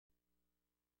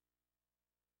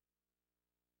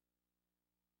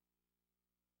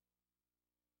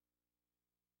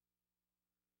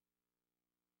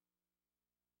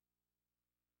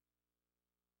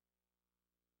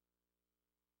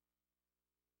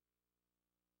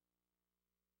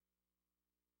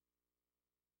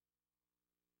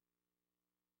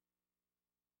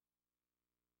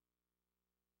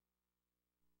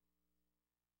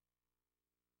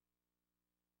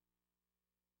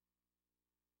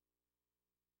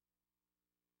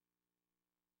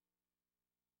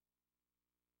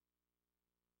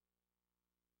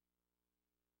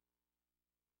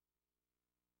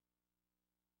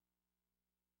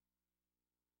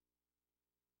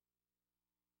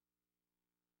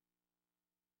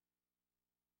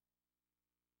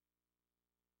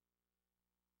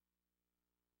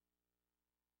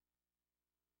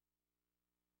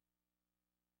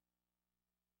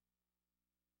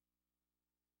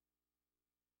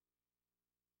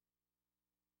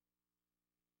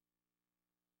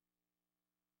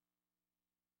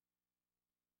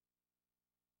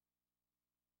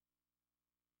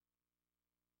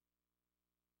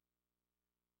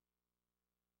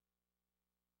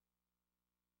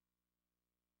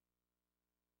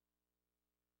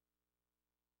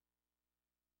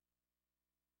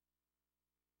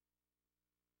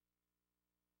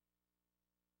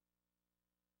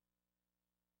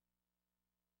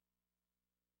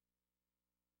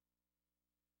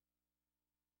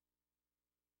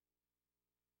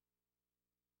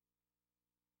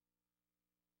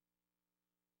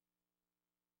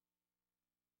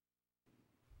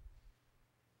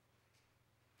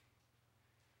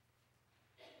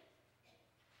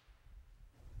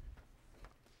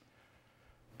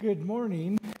Good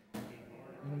morning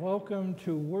and welcome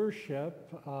to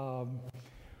worship.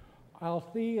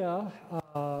 Althea,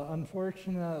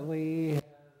 unfortunately,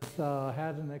 has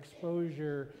had an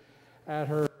exposure at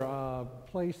her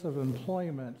place of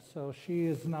employment, so she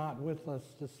is not with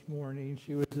us this morning.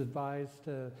 She was advised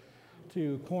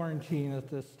to quarantine at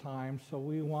this time, so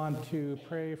we want to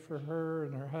pray for her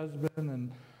and her husband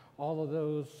and all of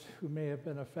those who may have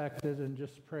been affected, and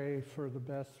just pray for the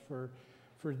best for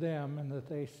them and that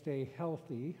they stay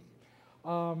healthy.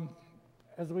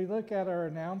 As we look at our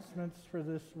announcements for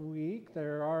this week,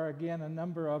 there are again a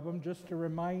number of them. Just a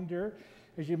reminder,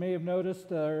 as you may have noticed,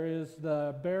 there is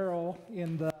the barrel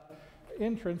in the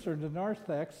entrance or the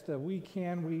narthex, the We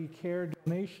Can, We Care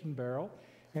donation barrel,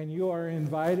 and you are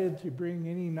invited to bring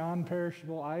any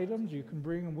non-perishable items. You can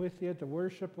bring them with you to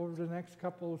worship over the next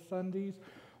couple of Sundays,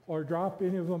 or drop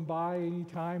any of them by any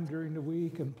time during the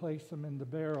week and place them in the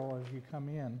barrel as you come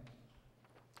in.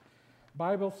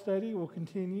 Bible study will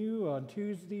continue on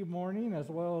Tuesday morning as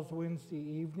well as Wednesday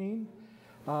evening.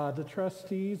 The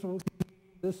trustees will be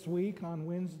this week on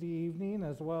Wednesday evening,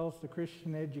 as well as the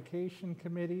Christian Education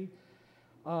Committee.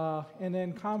 And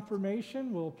then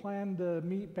confirmation, we'll plan to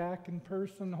meet back in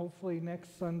person hopefully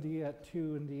next Sunday at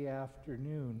 2 in the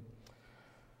afternoon.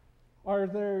 Are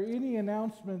there any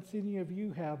announcements any of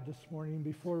you have this morning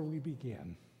before we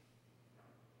begin?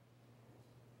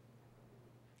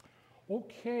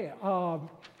 Okay,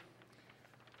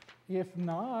 if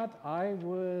not, I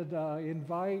would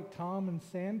invite Tom and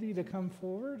Sandy to come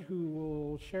forward, who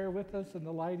will share with us in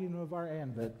the lighting of our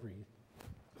Advent wreath.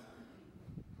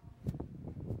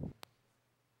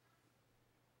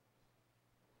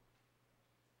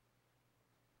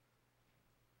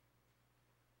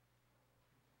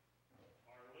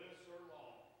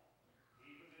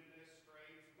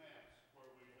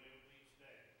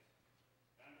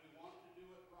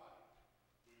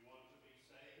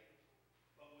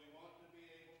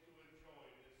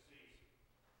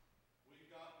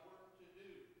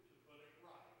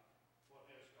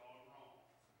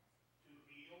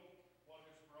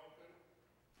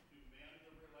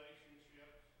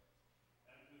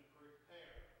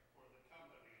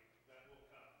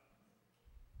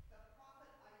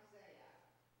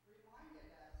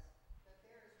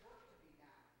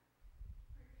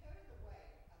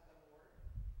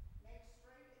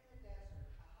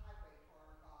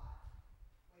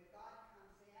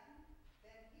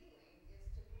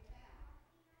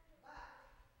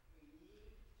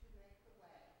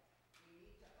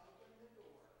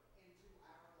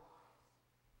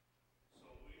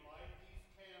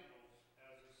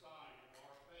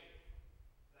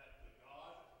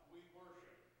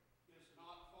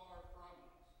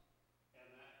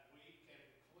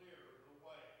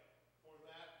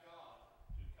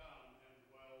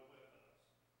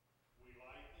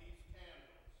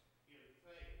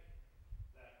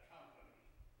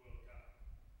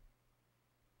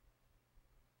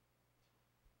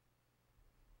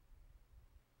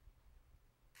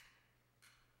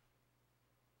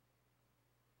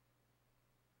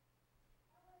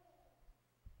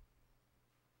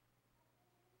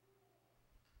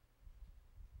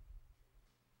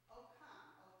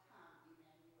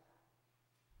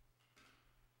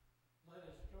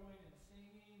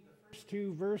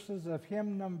 Two verses of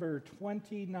hymn number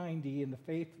 2090 in the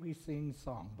Faith We Sing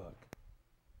songbook.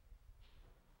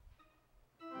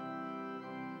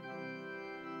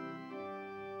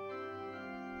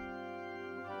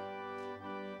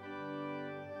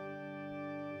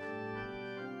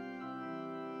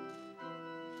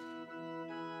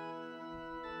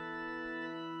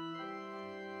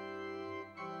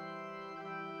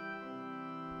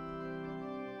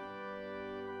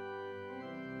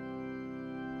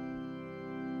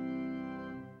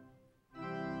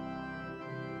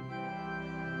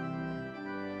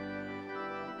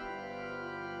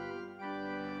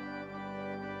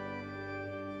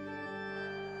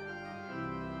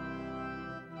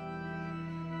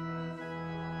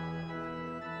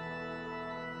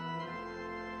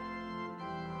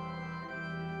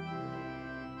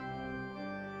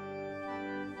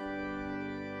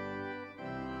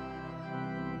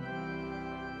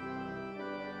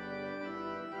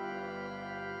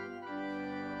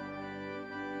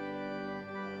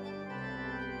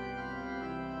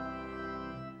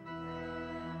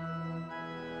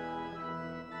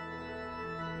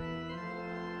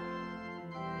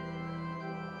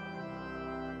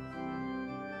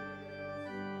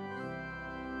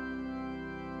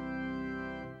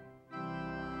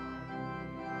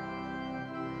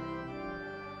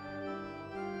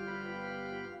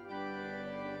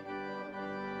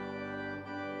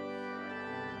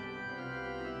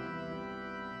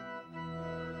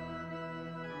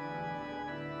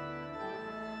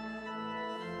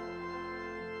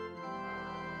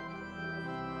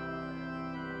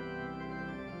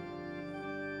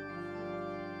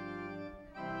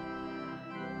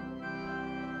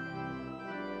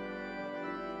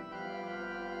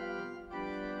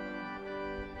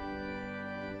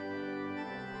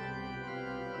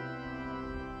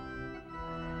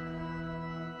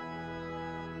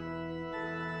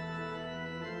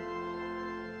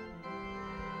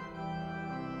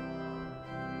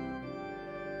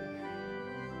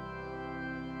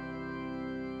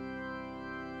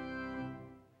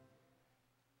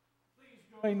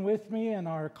 join with me in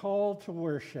our call to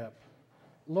worship.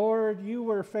 Lord, you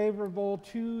were favorable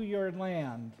to your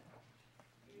land.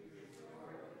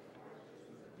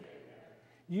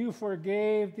 You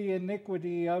forgave the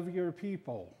iniquity of your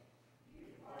people.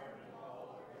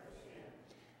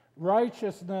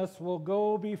 Righteousness will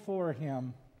go before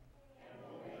him.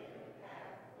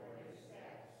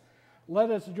 Let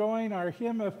us join our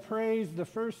hymn of praise, the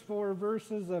first 4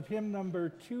 verses of hymn number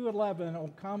 211,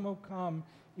 O Come,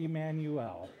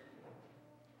 Emmanuel.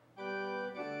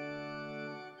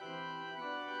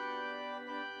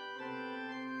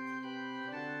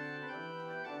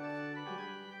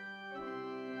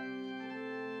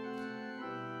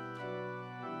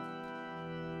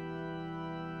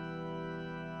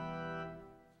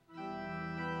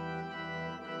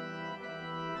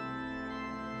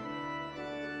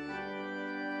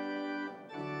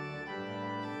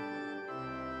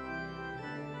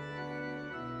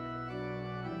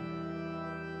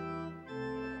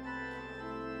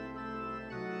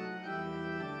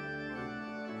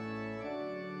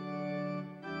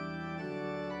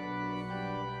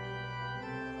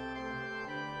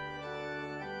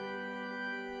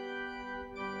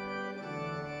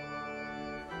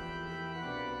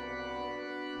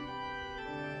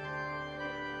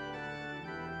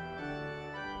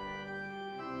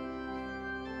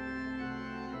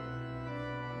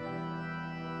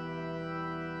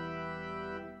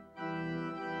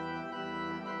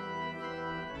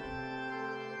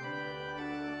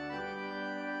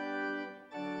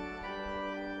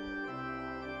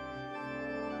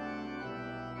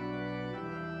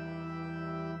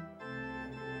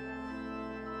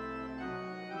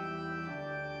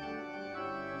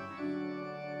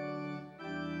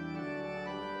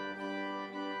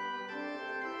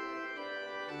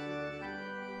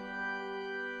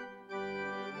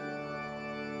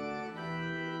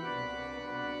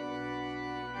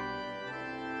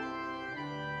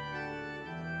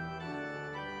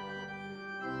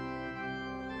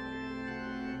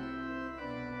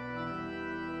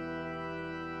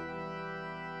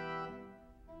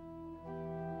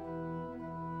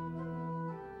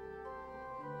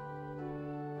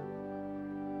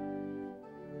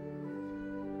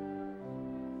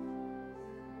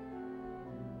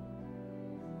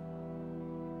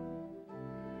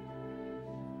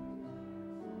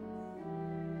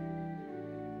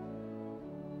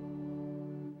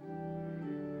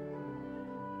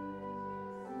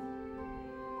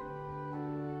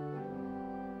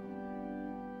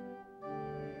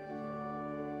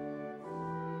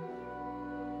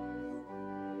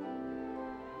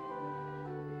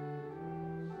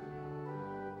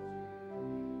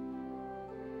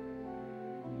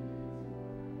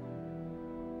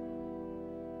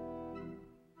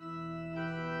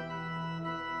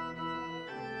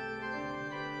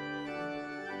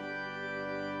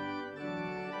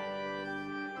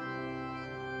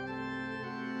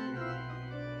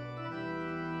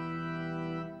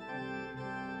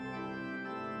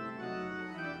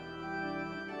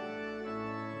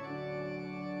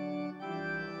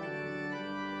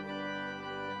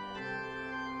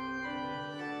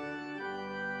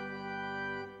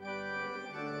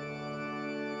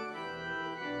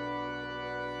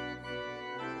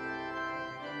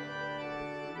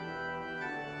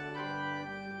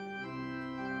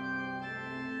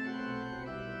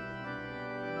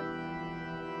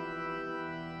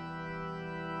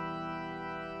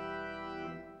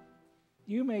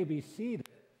 You may be seated.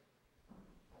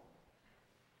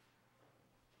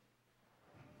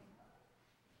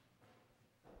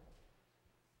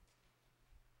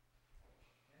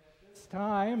 At this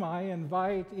time, I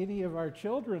invite any of our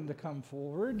children to come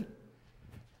forward.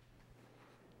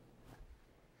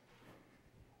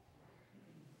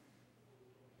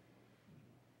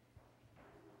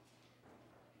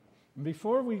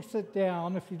 Before we sit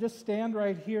down, if you just stand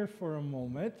right here for a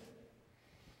moment.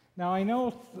 Now, I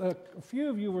know a few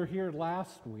of you were here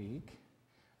last week.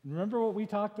 Remember what we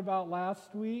talked about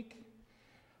last week?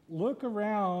 Look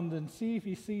around and see if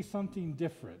you see something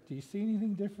different. Do you see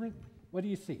anything different? What do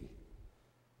you see?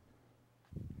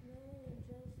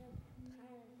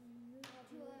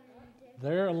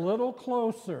 They're a little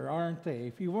closer, aren't they?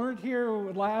 If you weren't here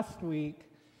last week,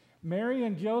 Mary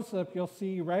and Joseph, you'll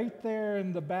see right there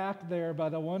in the back there by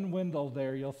the one window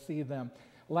there, you'll see them.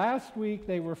 Last week,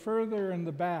 they were further in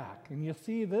the back, and you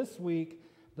see this week,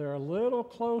 they're a little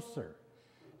closer.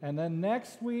 And then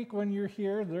next week, when you're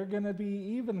here, they're going to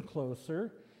be even closer.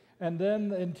 And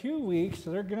then in 2 weeks,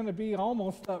 they're going to be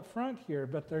almost up front here,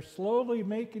 but they're slowly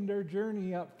making their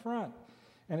journey up front.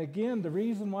 And again, the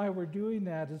reason why we're doing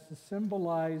that is to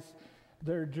symbolize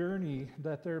their journey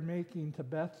that they're making to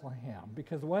Bethlehem.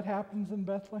 Because what happens in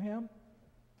Bethlehem?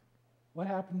 What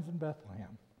happens in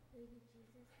Bethlehem?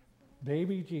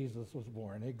 Baby Jesus was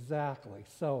born, exactly.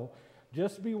 So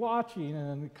just be watching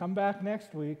and come back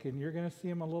next week and you're going to see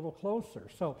him a little closer.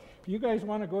 So if you guys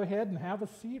want to go ahead and have a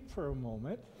seat for a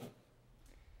moment.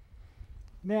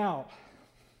 Now,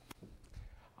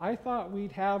 I thought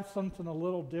we'd have something a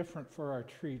little different for our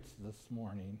treats this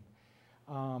morning.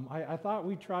 I thought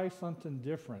we'd try something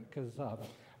different because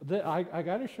I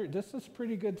got to share, this is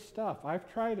pretty good stuff.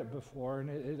 I've tried it before and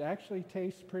it actually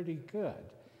tastes pretty good.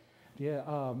 Yeah,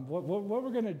 what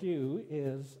we're going to do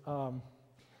is,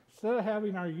 instead of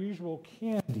having our usual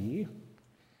candy,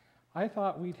 I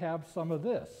thought we'd have some of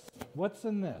this. What's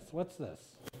in this? What's this?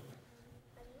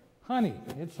 Honey.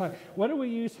 It's honey. What do we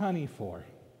use honey for?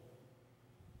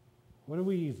 What do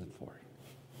we use it for?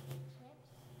 Chips.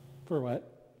 For what?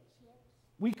 Chips.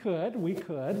 We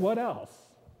could. What else?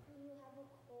 When you have a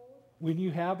cold. When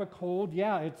you have a cold,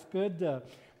 yeah, it's good to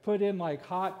put in like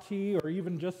hot tea or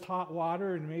even just hot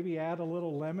water and maybe add a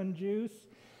little lemon juice.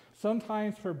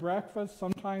 Sometimes for breakfast,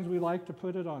 sometimes we like to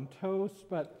put it on toast,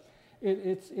 but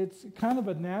it's kind of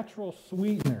a natural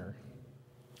sweetener.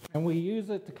 And we use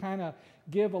it to kind of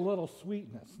give a little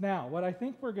sweetness. Now, what I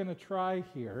think we're going to try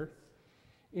here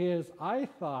is I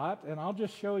thought, and I'll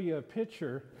just show you a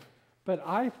picture, but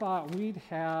I thought we'd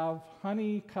have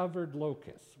honey-covered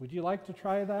locusts. Would you like to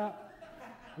try that?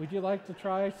 Would you like to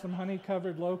try some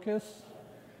honey-covered locusts?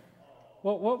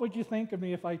 Well, what would you think of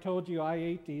me if I told you I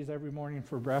ate these every morning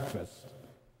for breakfast?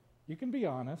 You can be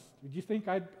honest. Would you think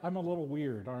I'm a little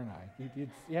weird, aren't I?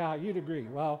 Yeah, you'd agree.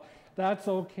 Well, that's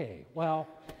okay. Well,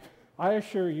 I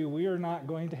assure you we are not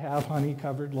going to have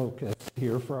honey-covered locusts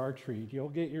here for our treat. You'll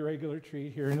get your regular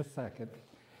treat here in a second.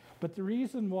 But the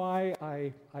reason why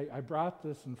I brought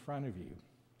this in front of you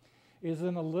is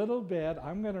in a little bit,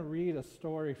 I'm going to read a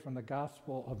story from the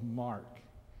Gospel of Mark.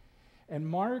 And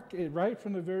Mark, right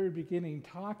from the very beginning,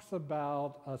 talks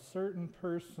about a certain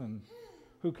person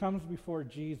who comes before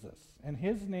Jesus. And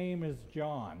his name is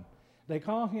John. They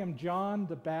call him John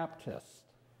the Baptist.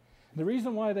 The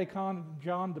reason why they call him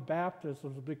John the Baptist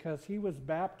was because he was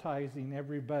baptizing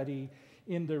everybody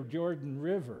in the Jordan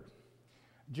River.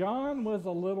 John was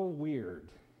a little weird,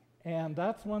 and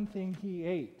that's one thing he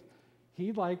ate.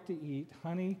 He liked to eat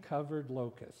honey-covered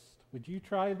locusts. Would you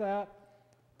try that?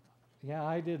 Yeah,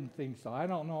 I didn't think so. I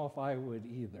don't know if I would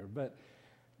either. But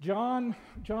John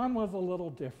was a little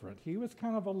different. He was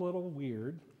kind of a little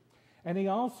weird. And he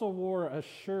also wore a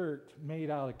shirt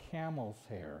made out of camel's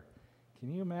hair.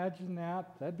 Can you imagine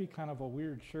that? That'd be kind of a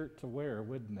weird shirt to wear,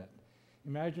 wouldn't it?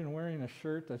 Imagine wearing a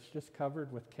shirt that's just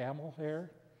covered with camel hair.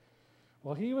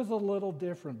 Well, he was a little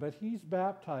different, but he's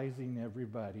baptizing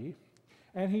everybody.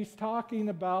 And he's talking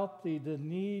about the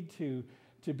need to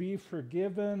be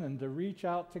forgiven and to reach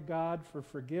out to God for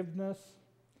forgiveness.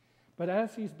 But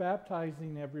as he's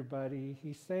baptizing everybody,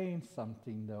 he's saying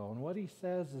something, though. And what he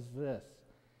says is this.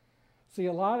 See,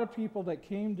 a lot of people that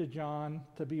came to John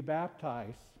to be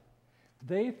baptized,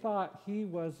 they thought he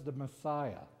was the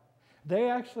Messiah. They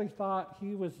actually thought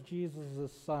he was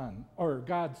Jesus' son, or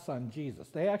God's son, Jesus.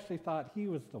 They actually thought he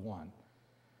was the one.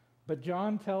 But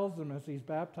John tells them as he's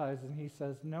baptizing, he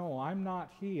says, no, I'm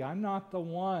not he. I'm not the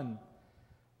one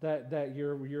that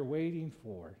you're waiting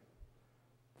for.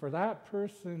 For that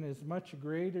person is much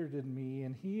greater than me,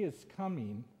 and he is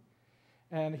coming.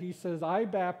 And he says, I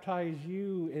baptize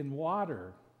you in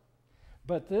water,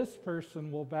 but this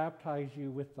person will baptize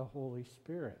you with the Holy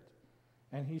Spirit.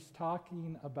 And he's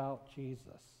talking about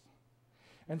Jesus.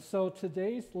 And so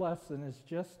today's lesson is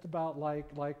just about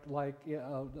like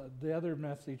the other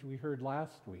message we heard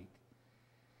last week,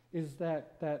 is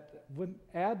that when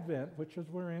Advent, which is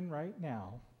we're in right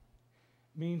now,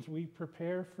 means we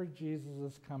prepare for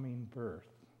Jesus' coming birth.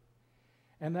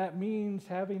 And that means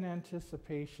having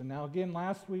anticipation. Now again,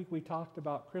 last week we talked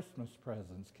about Christmas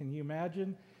presents. Can you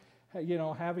imagine,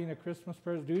 having a Christmas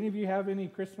present? Do any of you have any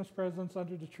Christmas presents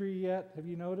under the tree yet? Have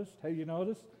you noticed?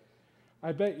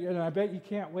 I bet you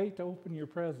can't wait to open your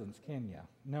presents, can you?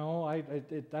 No,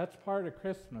 that's part of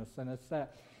Christmas, and it's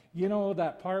that,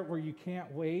 that part where you can't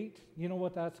wait. You know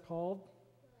what that's called?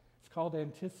 It's called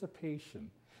anticipation.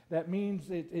 That means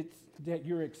it's that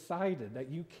you're excited, that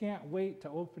you can't wait to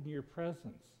open your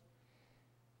presents.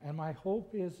 And my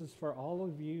hope is for all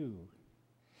of you,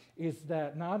 is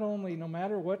that not only, no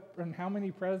matter what and how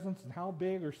many presents and how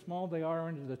big or small they are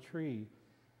under the tree,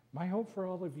 my hope for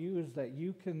all of you is that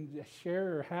you can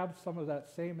share or have some of that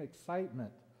same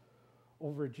excitement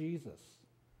over Jesus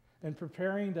and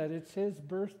preparing that it's his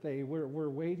birthday we're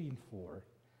waiting for.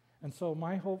 And so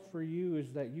my hope for you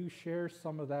is that you share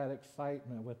some of that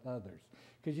excitement with others.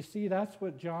 Because you see, that's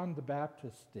what John the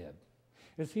Baptist did.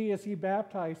 As he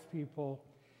baptized people,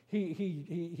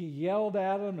 he yelled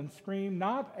at them and screamed,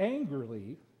 not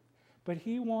angrily, but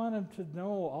he wanted to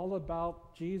know all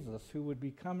about Jesus, who would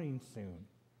be coming soon.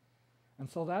 And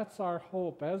so that's our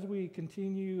hope. As we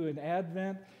continue in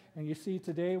Advent, and you see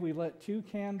today we lit 2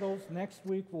 candles. Next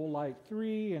week we'll light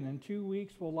 3, and in 2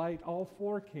 weeks we'll light all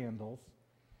 4 candles.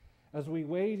 As we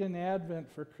wait in Advent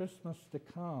for Christmas to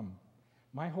come,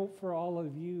 my hope for all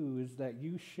of you is that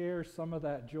you share some of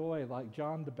that joy like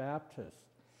John the Baptist,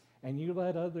 and you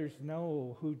let others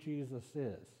know who Jesus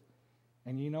is.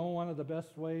 And you know one of the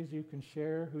best ways you can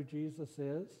share who Jesus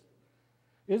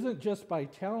isn't just by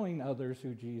telling others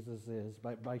who Jesus is,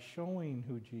 but by showing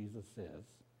who Jesus is.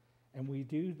 And we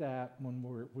do that when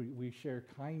we share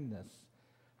kindness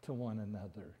to one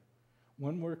another,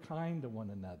 when we're kind to one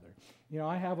another. You know,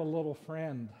 I have a little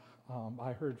friend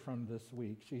I heard from this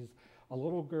week. She's a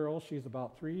little girl. She's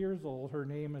about 3 years old. Her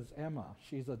name is Emma.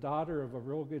 She's a daughter of a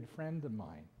real good friend of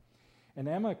mine. And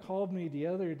Emma called me the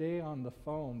other day on the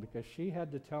phone because she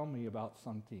had to tell me about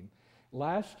something.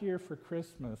 Last year for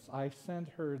Christmas, I sent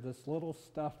her this little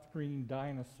stuffed green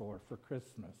dinosaur for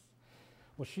Christmas.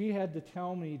 Well, she had to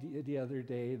tell me the other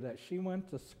day that she went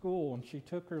to school and she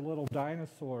took her little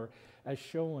dinosaur as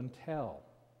show and tell.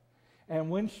 And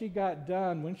when she got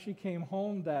done, when she came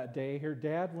home that day, her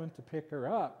dad went to pick her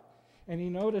up, and he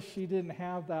noticed she didn't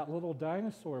have that little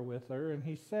dinosaur with her, and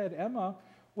he said, "Emma,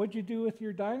 what'd you do with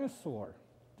your dinosaur?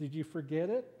 Did you forget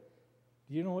it?"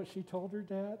 Do you know what she told her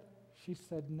dad? She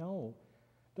said, "No.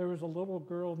 There was a little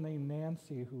girl named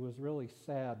Nancy who was really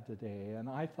sad today, and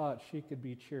I thought she could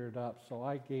be cheered up, so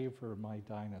I gave her my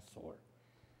dinosaur."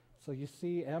 So you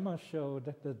see, Emma showed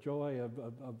the joy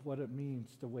of what it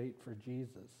means to wait for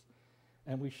Jesus.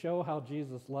 And we show how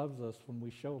Jesus loves us when we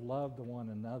show love to one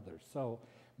another. So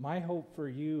my hope for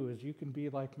you is you can be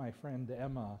like my friend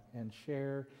Emma and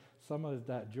share some of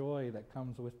that joy that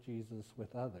comes with Jesus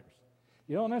with others.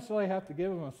 You don't necessarily have to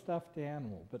give them a stuffed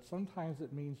animal, but sometimes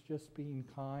it means just being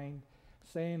kind,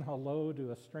 saying hello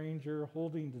to a stranger,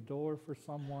 holding the door for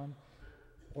someone,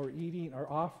 or eating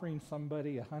or offering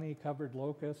somebody a honey-covered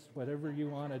locust, whatever you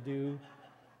want to do.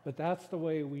 But that's the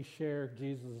way we share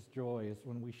Jesus' joy, is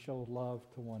when we show love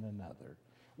to one another.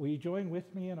 Will you join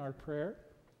with me in our prayer?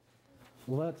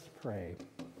 Let's pray.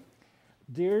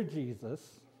 Dear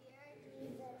Jesus,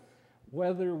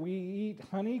 whether we eat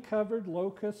honey-covered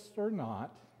locusts or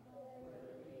not,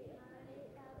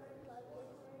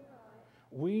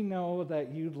 we know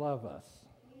that you love us.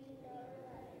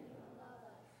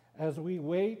 As we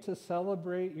wait to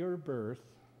celebrate your birth,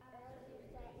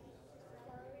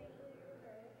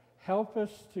 help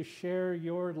us to share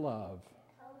your love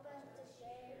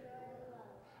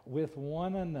with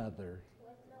one another.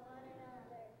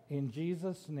 In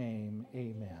Jesus' name,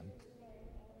 amen.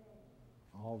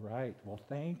 All right. Well,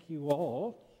 thank you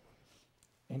all.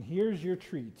 And here's your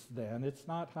treats then. It's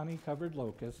not honey-covered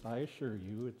locust, I assure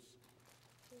you. It's.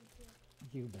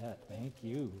 You bet. Thank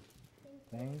you.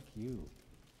 Thank you.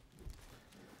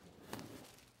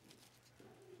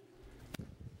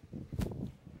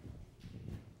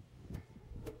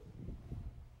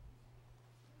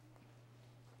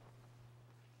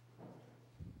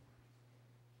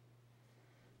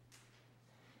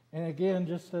 And again,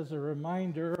 just as a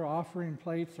reminder, offering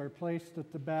plates are placed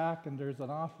at the back, and there's an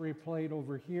offering plate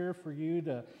over here for you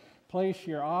to place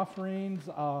your offerings.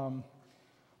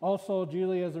 Also,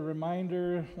 Julie, as a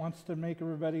reminder, wants to make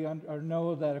everybody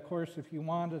know that, of course, if you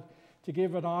wanted to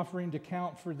give an offering to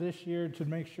count for this year, to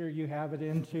make sure you have it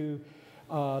into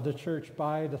the church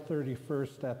by the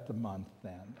 31st at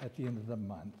the end of the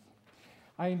month.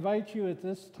 I invite you at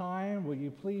this time, will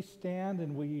you please stand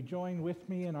and will you join with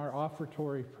me in our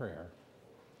offertory prayer?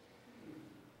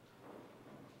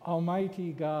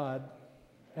 Almighty God,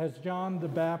 as John the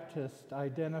Baptist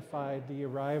identified the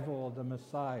arrival of the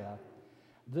Messiah,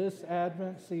 this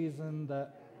Advent season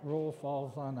that role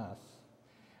falls on us.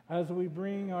 As we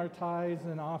bring our tithes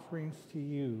and offerings to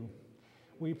you,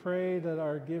 we pray that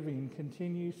our giving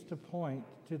continues to point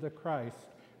to the Christ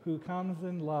who comes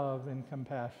in love and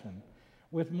compassion,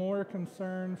 with more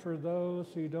concern for those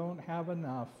who don't have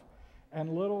enough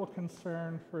and little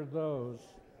concern for those.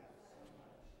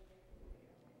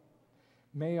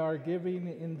 May our giving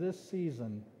in this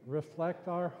season reflect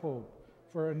our hope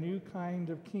for a new kind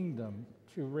of kingdom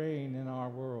to reign in our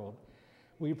world.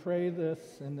 We pray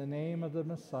this in the name of the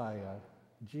Messiah,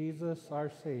 Jesus our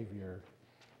Savior.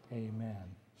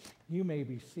 Amen. You may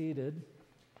be seated.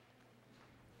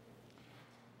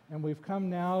 And we've come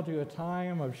now to a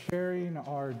time of sharing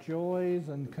our joys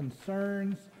and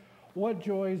concerns. What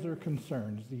joys or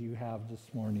concerns do you have this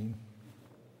morning?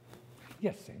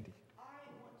 Yes, Sandy. I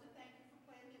want to thank you for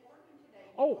playing the organ today.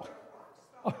 You are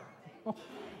a rock star.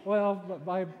 Well,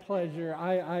 my pleasure.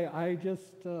 I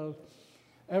just,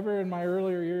 ever in my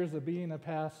earlier years of being a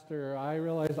pastor, I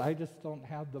realized I just don't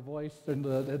have the voice and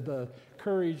the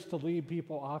courage to lead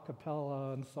people a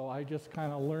cappella, and so I just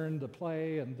kind of learned to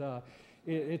play, and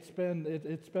it's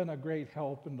been a great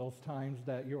help in those times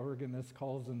that your organist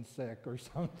calls in sick or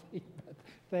something. But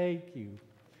thank you.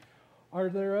 Are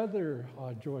there other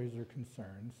joys or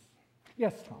concerns?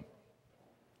 Yes, Tom.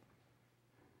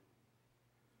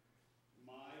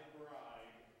 My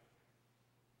bride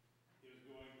is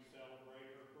going to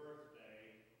celebrate her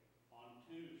birthday on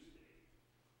Tuesday.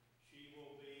 She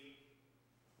will be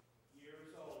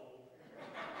years old.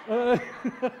 Yes,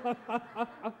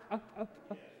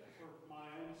 for my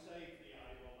own safety,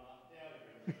 I will not tell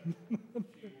you, but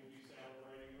she will be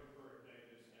celebrating her birthday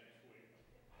this next week.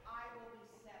 I will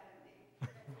be 70.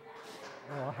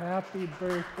 Well, happy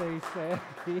birthday,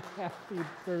 Sandy. Happy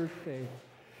birthday.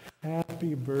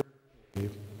 Happy birthday.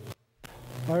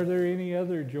 Are there any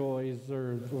other joys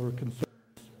or concerns?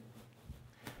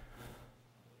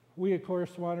 We, of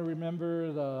course, want to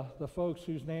remember the folks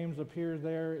whose names appear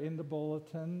there in the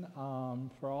bulletin,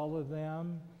 for all of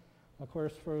them. Of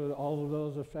course, for all of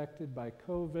those affected by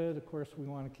COVID. Of course, we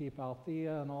want to keep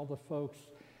Althea and all the folks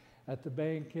at the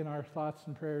bank in our thoughts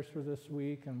and prayers for this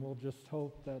week, and we'll just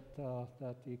hope that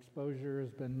the exposure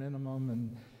has been minimum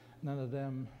and none of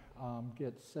them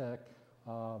get sick.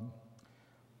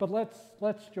 But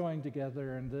let's join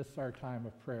together in this, our time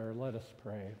of prayer. Let us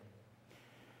pray.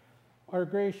 Our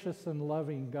gracious and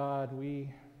loving God, we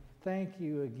thank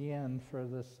you again for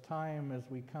this time as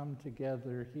we come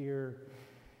together here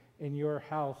in your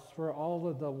house, for all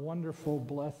of the wonderful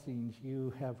blessings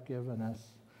you have given us.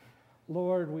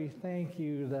 Lord, we thank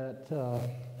you that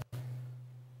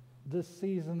this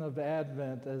season of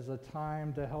Advent is a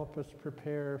time to help us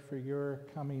prepare for your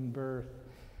coming birth.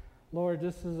 Lord,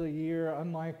 this is a year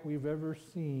unlike we've ever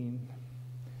seen,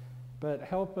 but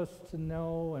help us to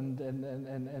know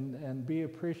and be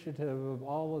appreciative of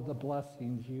all of the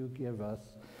blessings you give us,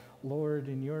 Lord,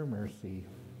 in your mercy.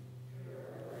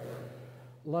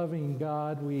 Loving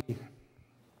God,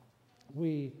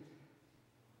 we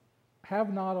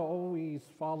have not always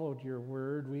followed your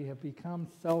word. We have become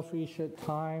selfish at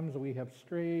times. We have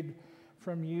strayed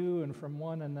from you and from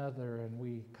one another, and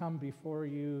we come before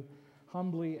you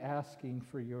humbly asking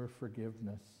for your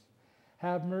forgiveness.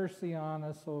 Have mercy on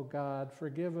us, O God.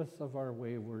 Forgive us of our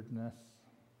waywardness.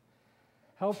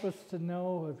 Help us to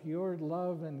know of your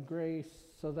love and grace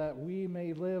so that we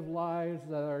may live lives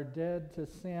that are dead to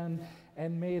sin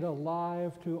and made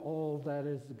alive to all that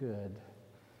is good.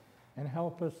 And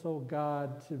help us, O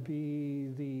God, to be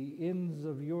the ends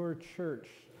of your church,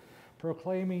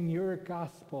 proclaiming your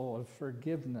gospel of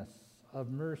forgiveness,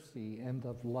 of mercy, and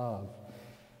of love.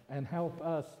 And help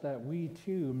us that we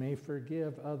too may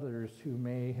forgive others who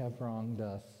may have wronged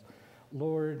us.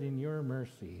 Lord, in your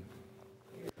mercy.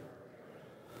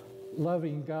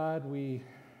 Loving God, we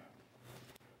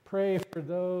pray for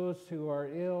those who are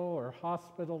ill or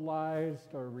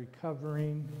hospitalized or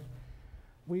recovering.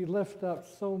 We lift up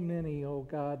so many, oh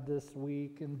God, this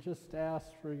week and just ask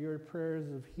for your prayers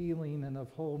of healing and of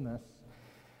wholeness.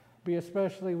 Be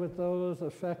especially with those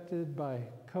affected by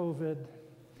COVID.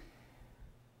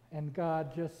 And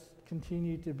God, just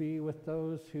continue to be with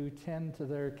those who tend to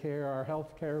their care, our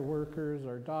healthcare workers,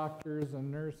 our doctors and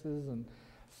nurses, and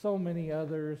so many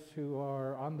others who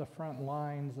are on the front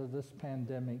lines of this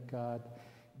pandemic, God.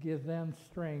 Give them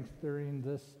strength during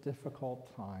this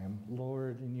difficult time,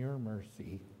 Lord, in your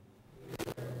mercy.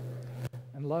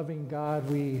 And loving God,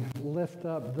 we lift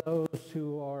up those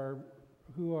who are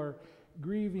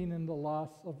grieving in the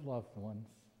loss of loved ones.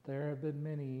 There have been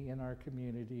many in our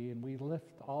community, and we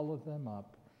lift all of them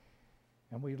up.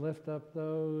 And we lift up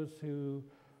those who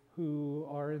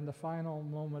are in the final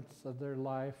moments of their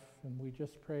life, and we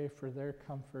just pray for their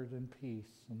comfort and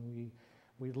peace. And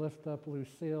we lift up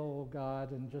Lucille,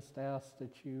 God, and just ask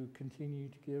that you continue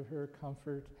to give her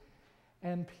comfort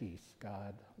and peace,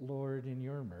 God, Lord, in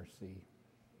your mercy.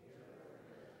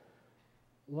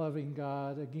 Loving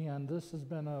God, again, this has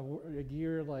been a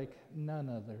year like none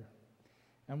other.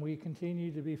 And we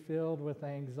continue to be filled with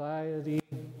anxiety.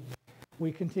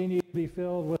 We continue to be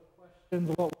filled with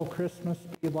questions. What will Christmas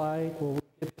be like? Will we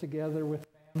get together with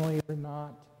family or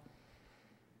not?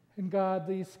 And God,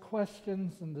 these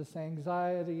questions and this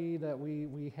anxiety that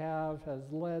we have has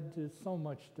led to so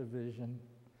much division,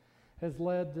 has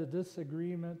led to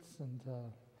disagreements and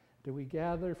Do we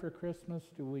gather for Christmas?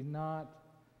 Do we not?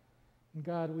 And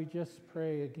God, we just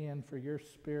pray again for your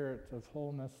spirit of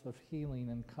wholeness, of healing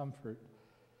and comfort,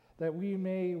 that we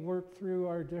may work through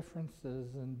our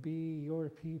differences and be your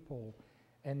people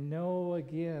and know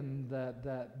again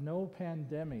that no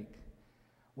pandemic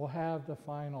will have the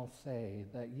final say,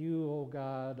 that you, O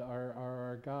God, are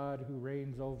our God who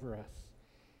reigns over us,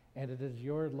 and it is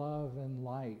your love and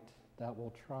light that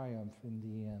will triumph in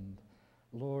the end.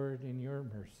 Lord, in your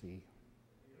mercy.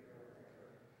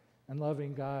 And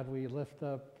loving God, we lift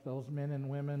up those men and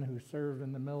women who serve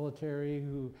in the military,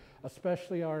 who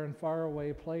especially are in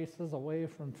faraway places, away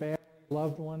from family,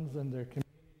 loved ones, and their community.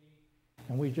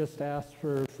 And we just ask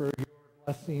for your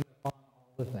blessing upon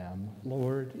all of them,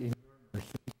 Lord, in your mercy.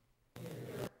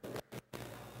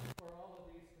 For all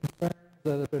of these concerns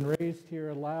that have been raised here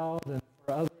aloud, and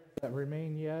for others that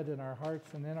remain yet in our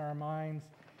hearts and in our minds,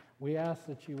 we ask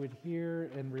that you would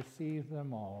hear and receive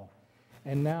them all.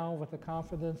 And now, with the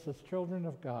confidence as children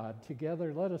of God,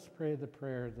 together let us pray the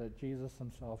prayer that Jesus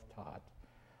himself taught.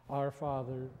 Our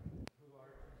Father, who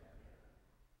art in heaven,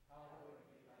 hallowed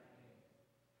be thy name.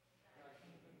 Thy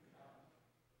kingdom come,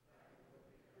 thy will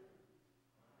be done,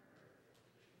 on earth as it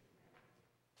is in heaven.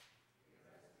 Give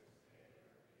us this day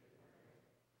our daily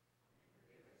bread, and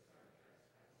forgive us our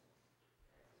trespasses,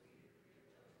 as we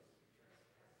forgive those who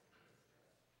trespass against us.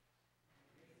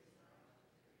 And lead us not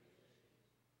into temptation,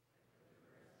 but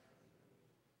deliver us from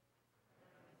evil. For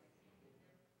thine is the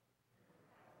kingdom, and the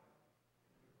power,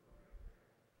 and the glory forever.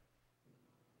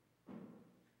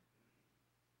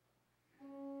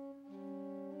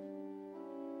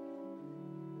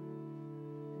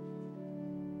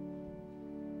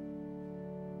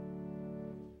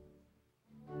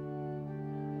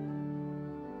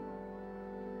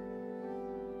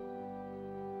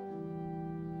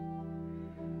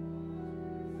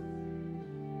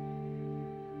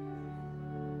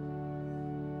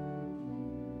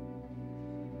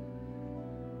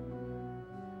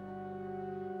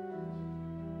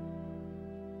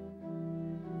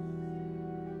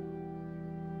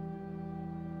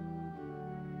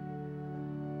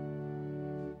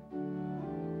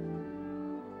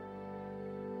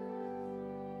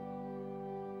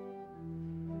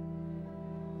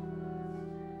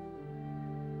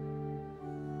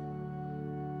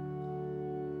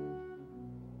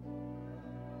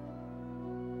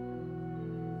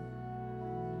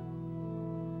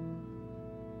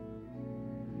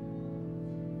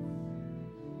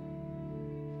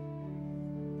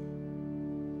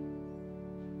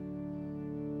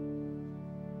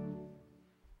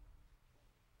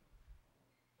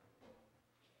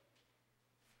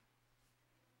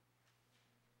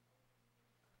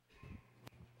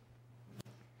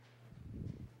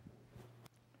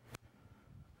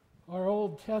 Our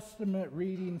Old Testament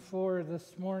reading for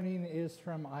this morning is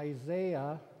from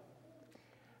Isaiah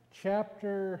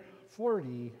chapter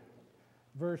 40,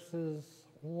 verses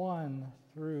 1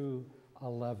 through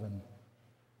 11.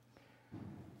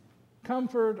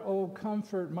 Comfort, O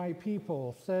comfort my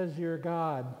people, says your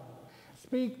God.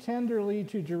 Speak tenderly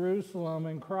to Jerusalem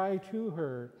and cry to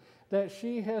her that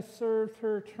she has served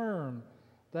her term,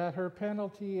 that her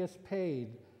penalty is paid,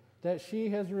 that she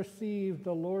has received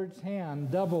the Lord's hand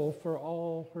double for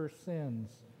all her sins.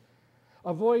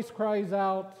 A voice cries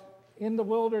out, in the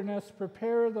wilderness,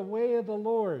 prepare the way of the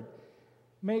Lord.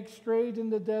 Make straight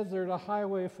in the desert a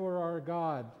highway for our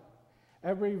God.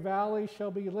 Every valley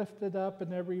shall be lifted up,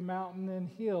 and every mountain and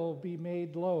hill be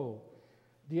made low.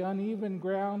 The uneven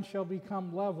ground shall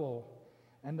become level,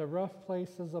 and the rough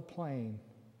places a plain.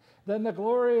 Then the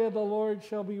glory of the Lord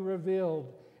shall be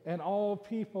revealed, and all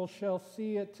people shall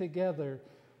see it together,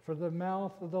 for the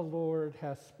mouth of the Lord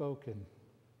has spoken.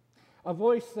 A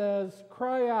voice says,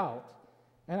 cry out.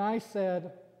 And I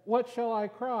said, what shall I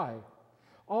cry?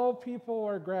 All people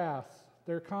are grass.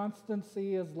 Their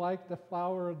constancy is like the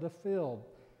flower of the field.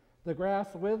 The grass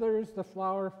withers, the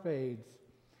flower fades.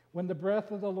 When the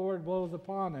breath of the Lord blows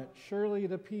upon it, surely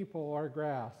the people are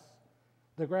grass.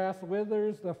 The grass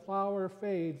withers, the flower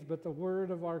fades, but the word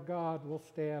of our God will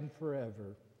stand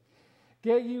forever.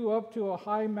 Get you up to a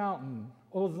high mountain,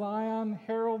 O Zion,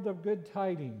 herald of good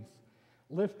tidings.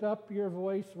 Lift up your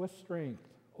voice with strength,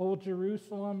 O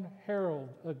Jerusalem, herald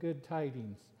of good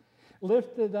tidings.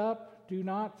 Lift it up, do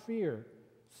not fear.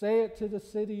 Say it to the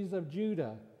cities of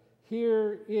Judah,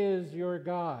 here is your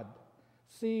God.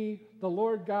 See, the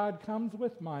Lord God comes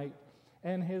with might,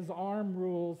 and his arm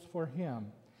rules for him.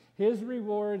 His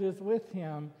reward is with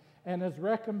him, and his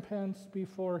recompense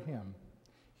before him.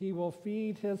 He will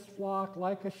feed his flock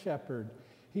like a shepherd.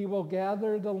 He will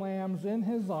gather the lambs in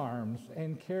his arms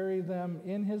and carry them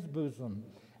in his bosom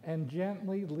and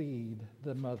gently lead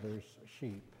the mother's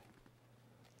sheep.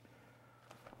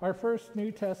 Our first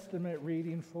New Testament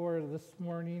reading for this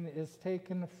morning is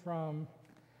taken from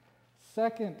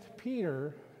 2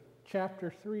 Peter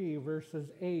chapter 3, verses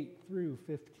 8 through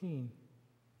 15.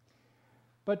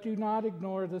 But do not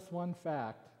ignore this one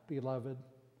fact, beloved,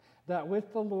 that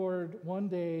with the Lord 1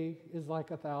 day is like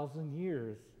 1,000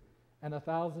 years, and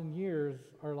 1,000 years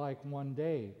are like 1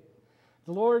 day.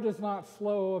 The Lord is not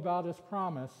slow about his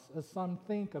promise, as some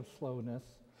think of slowness,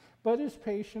 but is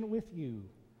patient with you,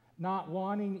 not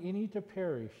wanting any to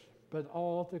perish, but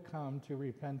all to come to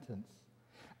repentance.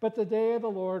 But the day of the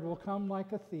Lord will come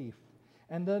like a thief,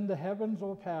 and then the heavens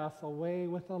will pass away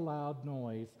with a loud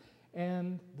noise,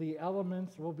 and the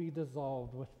elements will be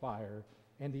dissolved with fire,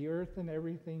 and the earth and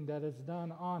everything that is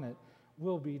done on it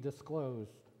will be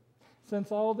disclosed.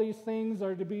 Since all these things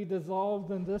are to be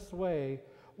dissolved in this way,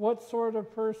 what sort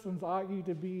of persons ought you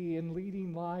to be in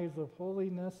leading lives of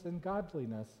holiness and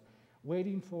godliness,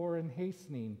 waiting for and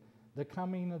hastening the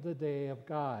coming of the day of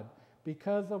God,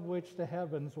 because of which the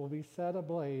heavens will be set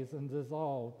ablaze and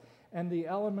dissolved, and the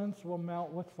elements will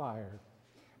melt with fire?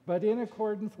 But in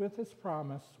accordance with his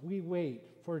promise, we wait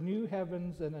for new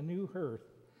heavens and a new earth,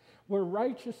 where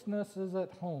righteousness is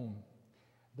at home.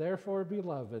 Therefore,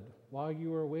 beloved, while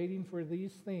you are waiting for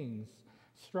these things,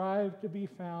 strive to be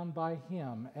found by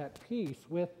him at peace,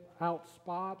 without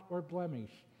spot or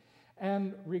blemish,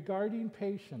 and regarding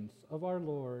patience of our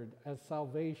Lord as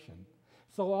salvation.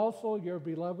 So also your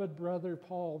beloved brother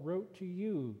Paul wrote to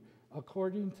you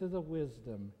according to the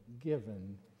wisdom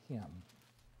given him.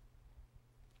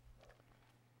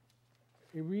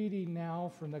 A reading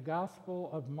now from the Gospel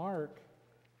of Mark,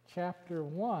 chapter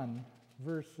 1,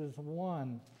 verses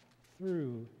 1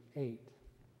 through 8.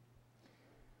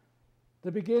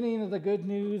 The beginning of the good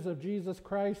news of Jesus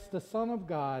Christ, the Son of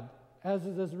God, as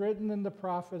it is written in the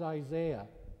prophet Isaiah.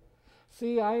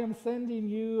 See, I am sending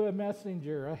you a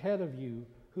messenger ahead of you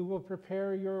who will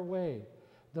prepare your way,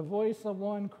 the voice of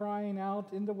one crying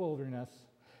out in the wilderness,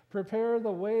 prepare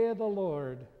the way of the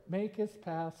Lord, make his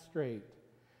path straight.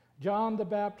 John the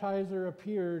Baptizer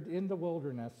appeared in the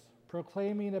wilderness,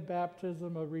 proclaiming a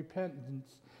baptism of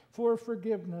repentance for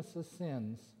forgiveness of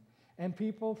sins. And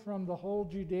people from the whole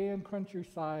Judean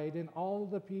countryside and all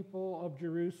the people of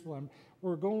Jerusalem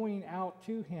were going out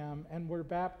to him and were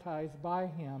baptized by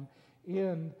him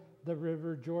in the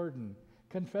river Jordan,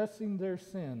 confessing their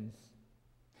sins.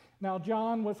 Now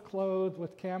John was clothed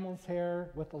with camel's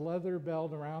hair, with a leather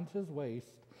belt around his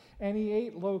waist, and he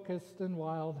ate locusts and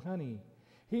wild honey.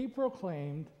 He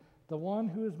proclaimed, "The one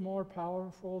who is more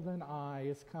powerful than I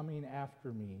is coming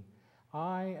after me.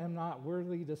 I am not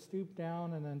worthy to stoop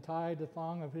down and untie the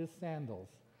thong of his sandals.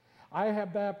 I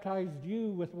have baptized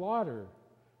you with water,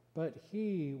 but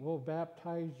he will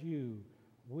baptize you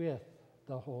with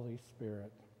the Holy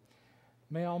Spirit."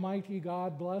 May Almighty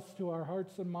God bless to our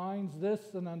hearts and minds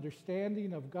this an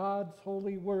understanding of God's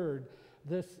holy word.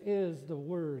 This is the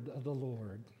word of the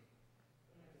Lord.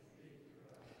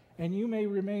 And you may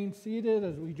remain seated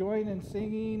as we join in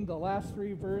singing the last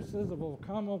three verses of O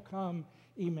Come,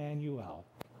 Emmanuel.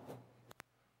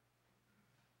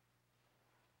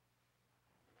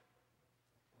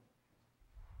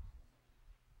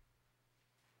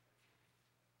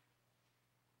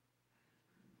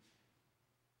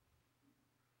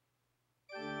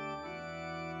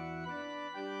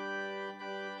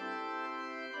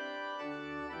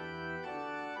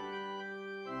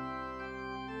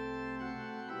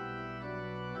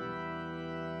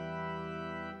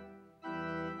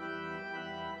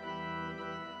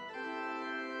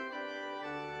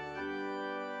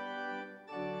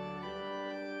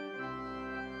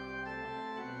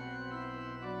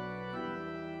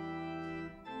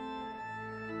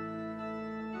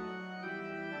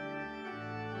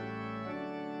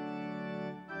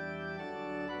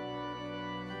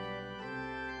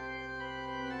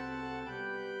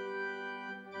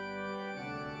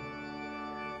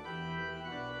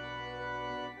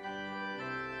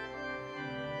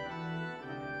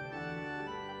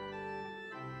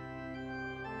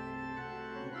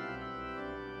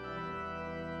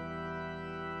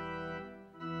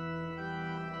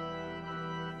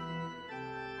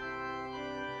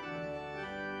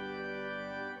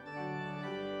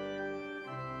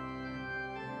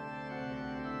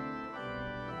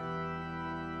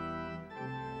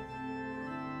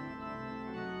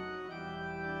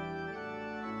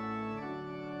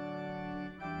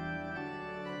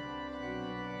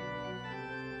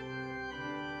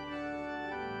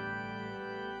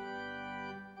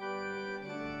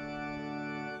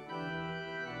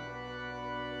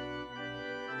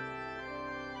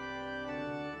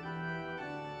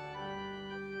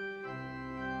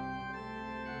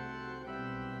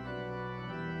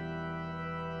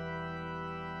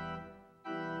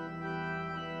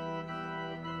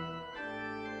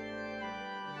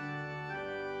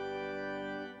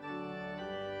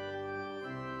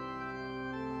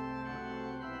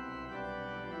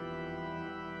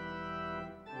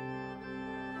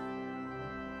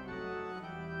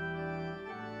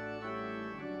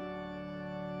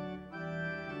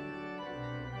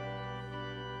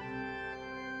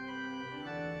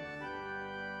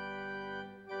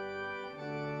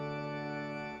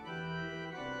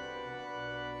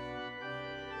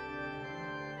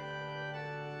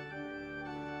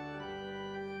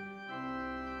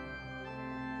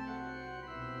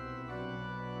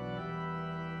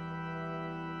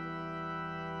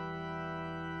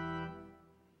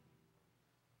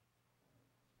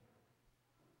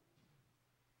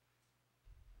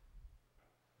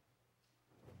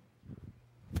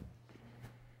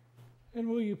 And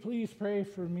will you please pray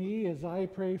for me as I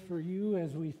pray for you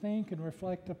as we think and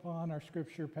reflect upon our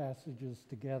scripture passages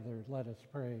together. Let us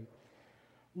pray.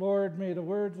 Lord, may the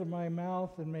words of my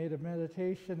mouth and may the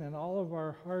meditation in all of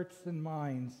our hearts and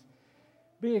minds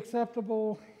be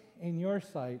acceptable in your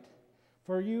sight,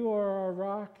 for you are our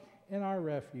rock and our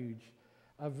refuge,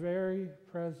 a very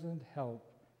present help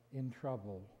in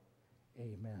trouble.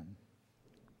 Amen.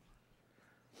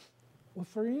 Well,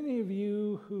 for any of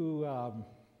you who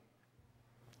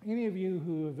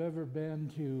have ever been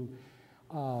to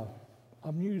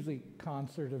a music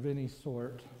concert of any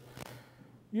sort,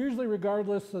 usually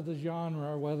regardless of the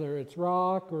genre, whether it's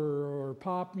rock or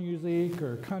pop music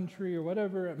or country or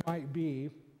whatever it might be,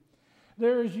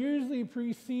 there is usually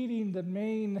preceding the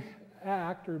main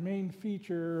act or main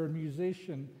feature or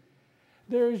musician,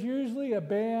 there is usually a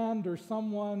band or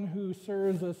someone who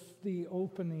serves as the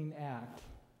opening act.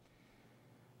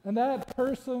 And that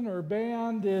person or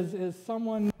band is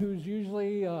someone who's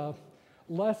usually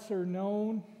lesser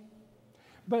known,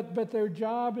 but their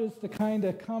job is to kind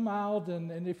of come out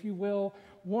and, if you will,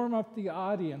 warm up the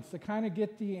audience, to kind of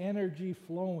get the energy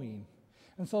flowing.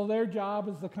 And so their job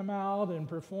is to come out and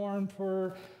perform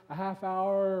for a half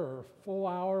hour or a full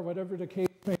hour, whatever the case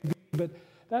may be. But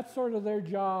that's sort of their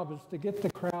job, is to get the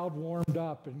crowd warmed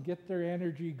up and get their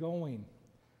energy going,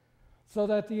 so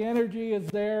that the energy is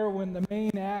there when the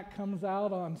main act comes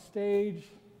out on stage,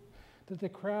 that the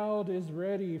crowd is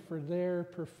ready for their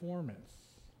performance.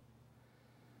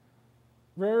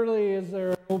 Rarely is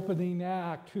there an opening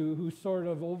act who sort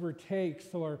of overtakes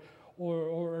or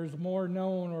is more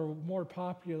known or more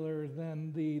popular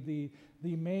than the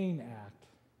main act.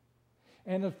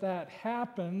 And if that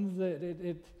happens,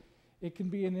 it can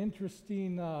be an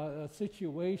interesting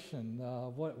situation,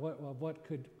 what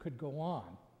could go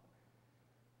on.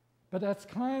 But that's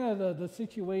kind of the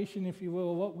situation, if you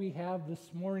will, what we have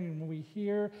this morning when we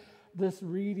hear this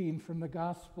reading from the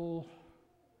Gospel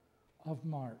of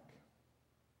Mark.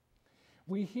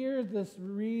 We hear this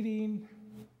reading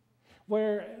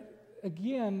where,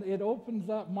 again,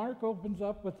 Mark opens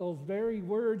up with those very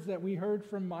words that we heard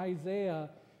from Isaiah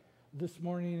this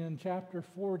morning in chapter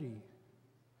 40,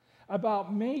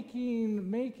 about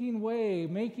making way,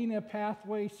 making a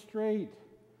pathway straight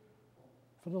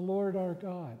for the Lord our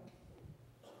God.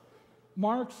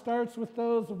 Mark starts with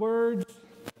those words,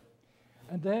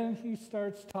 and then he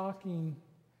starts talking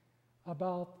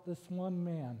about this one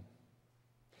man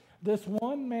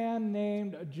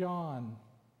named John,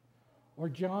 or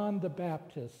John the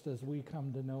Baptist as we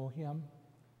come to know him.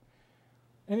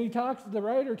 And the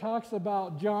writer talks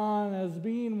about John as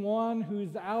being one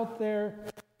who's out there,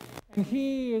 and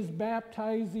he is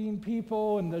baptizing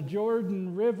people in the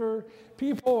Jordan River.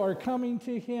 People are coming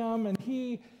to him, and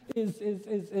he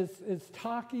is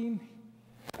talking,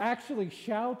 actually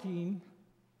shouting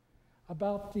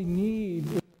about the need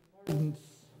and importance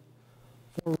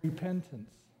for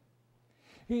repentance.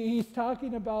 He's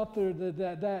talking about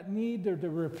that need to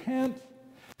repent,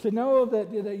 to know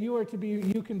that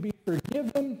you can be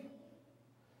forgiven,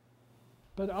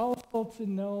 but also to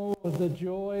know the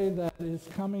joy that is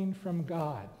coming from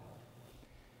God.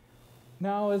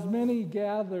 Now, as many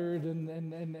gathered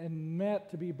and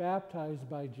met to be baptized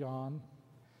by John,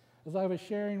 as I was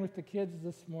sharing with the kids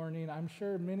this morning, I'm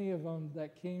sure many of them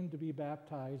that came to be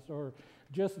baptized or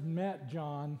just met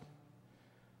John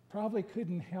probably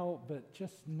couldn't help but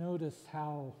just notice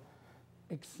how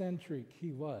eccentric he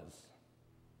was.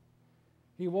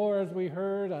 He wore, as we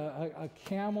heard, a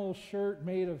camel shirt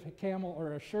made of camel,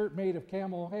 or a shirt made of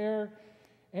camel hair,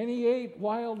 and he ate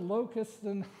wild locusts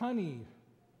and honey.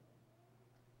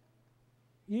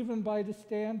 Even by the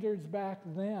standards back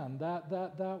then,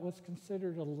 that was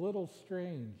considered a little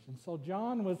strange. And so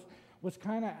John was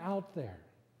kind of out there.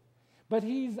 But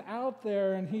he's out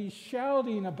there and he's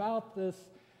shouting about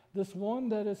this one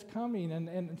that is coming.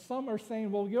 And some are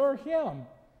saying, well, you're him.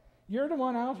 You're the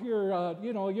one out here,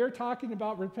 you're talking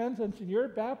about repentance and you're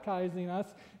baptizing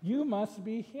us. You must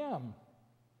be him.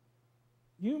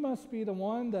 You must be the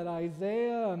one that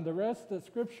Isaiah and the rest that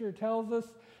Scripture tells us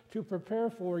to prepare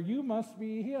for. You must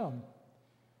be him.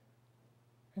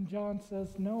 And John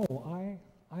says, no,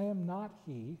 I am not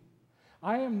he.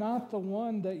 I am not the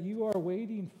one that you are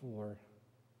waiting for.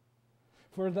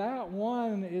 For that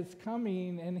one is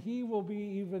coming, and he will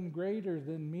be even greater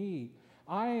than me.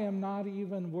 I am not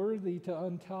even worthy to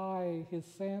untie his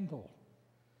sandal.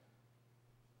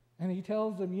 And he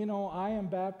tells them, I am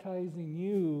baptizing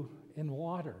you in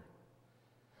water.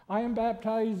 I am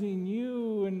baptizing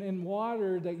you in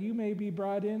water that you may be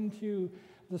brought into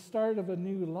the start of a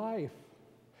new life.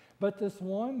 But this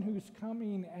one who's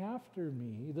coming after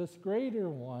me, this greater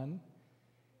one,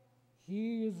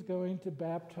 He is going to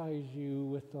baptize you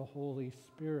with the Holy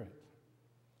Spirit.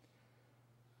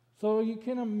 So you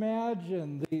can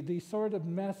imagine the sort of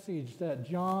message that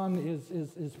John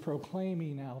is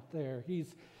proclaiming out there.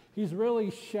 He's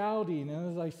really shouting,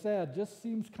 and as I said, just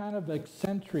seems kind of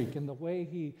eccentric in the way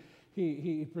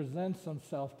he presents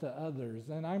himself to others.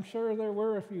 And I'm sure there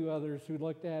were a few others who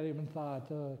looked at him and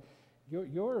thought,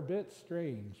 you're a bit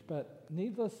strange. But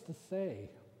needless to say,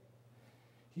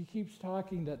 he keeps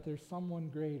talking that there's someone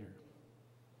greater.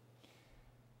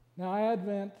 Now,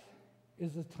 Advent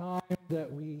is a time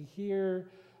that we hear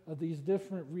these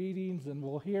different readings, and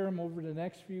we'll hear them over the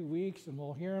next few weeks, and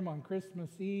we'll hear them on Christmas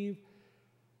Eve,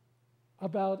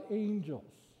 about angels.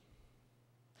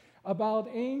 About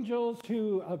angels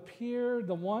who appear,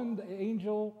 the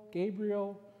angel,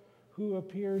 Gabriel, who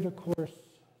appeared, of course,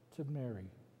 to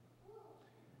Mary.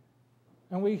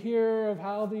 And we hear of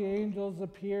how the angels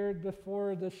appeared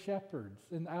before the shepherds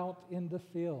and out in the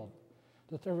field,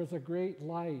 that there was a great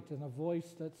light and a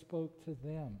voice that spoke to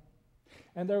them.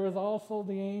 And there was also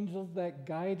the angels that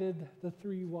guided the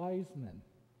three wise men.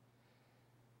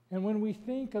 And when we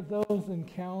think of those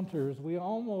encounters, we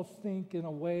almost think in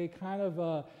a way kind of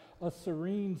a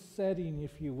serene setting,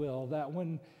 if you will, that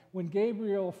when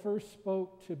Gabriel first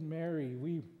spoke to Mary,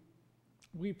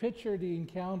 we picture the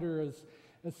encounter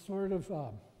as sort of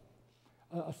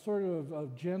a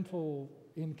gentle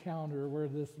encounter where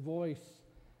this voice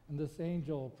and this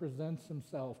angel presents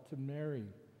himself to Mary.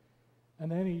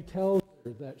 And then he tells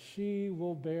her that she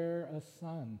will bear a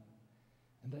son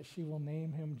and that she will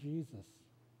name him Jesus.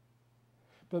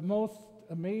 But most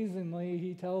amazingly,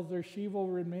 he tells her she will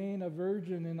remain a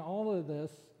virgin in all of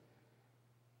this,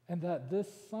 and that this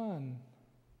son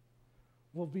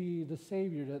will be the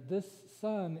Savior, that this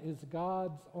son is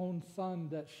God's own son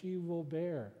that she will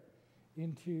bear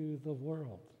into the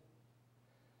world.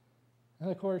 And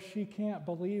of course, she can't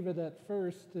believe it at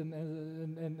first,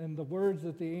 and the words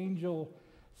that the angel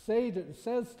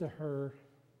says to her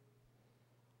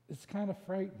is kind of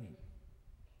frightening.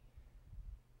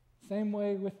 Same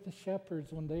way with the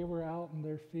shepherds when they were out in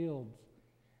their fields,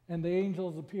 and the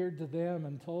angels appeared to them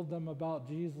and told them about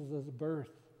Jesus' birth.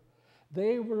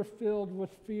 They were filled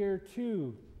with fear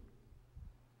too.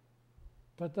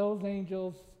 But those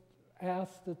angels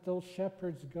asked that those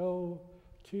shepherds go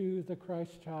to the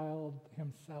Christ child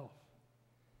himself.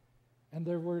 And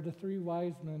there were the three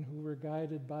wise men who were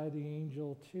guided by the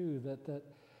angel too, that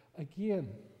again,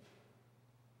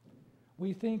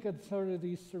 we think of sort of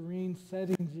these serene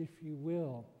settings, if you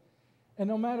will. And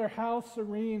no matter how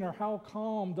serene or how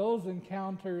calm those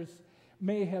encounters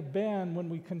may have been, when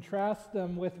we contrast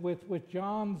them with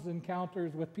John's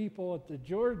encounters with people at the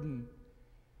Jordan,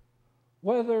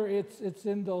 whether it's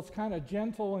in those kind of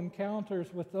gentle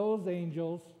encounters with those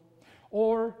angels,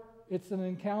 or it's an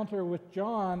encounter with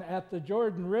John at the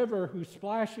Jordan River who's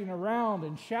splashing around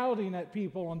and shouting at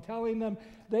people and telling them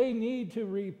they need to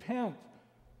repent.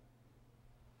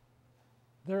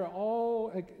 They're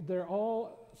all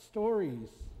stories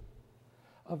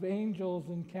of angels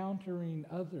encountering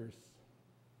others,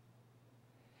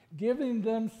 giving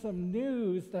them some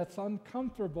news that's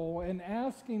uncomfortable and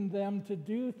asking them to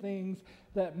do things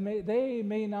that they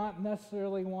may not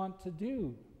necessarily want to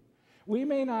do. We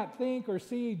may not think or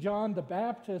see John the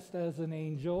Baptist as an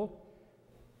angel,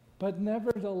 but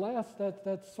nevertheless,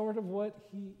 that's sort of what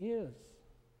he is.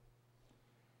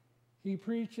 He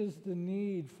preaches the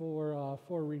need for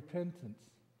repentance.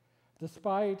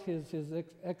 Despite his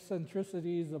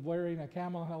eccentricities of wearing a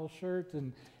camel hair shirt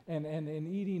and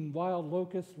eating wild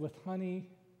locusts with honey.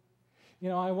 You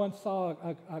know, I once saw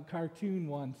a cartoon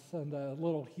once, and a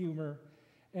little humor,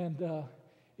 and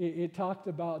it talked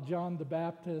about John the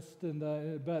Baptist,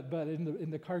 but in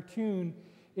the cartoon,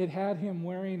 it had him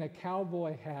wearing a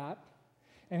cowboy hat,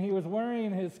 and he was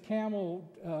wearing his camel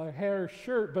hair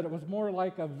shirt, but it was more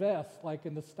like a vest, like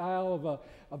in the style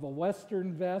of a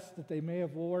Western vest that they may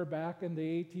have wore back in the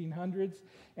 1800s.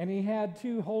 And he had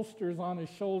two holsters on his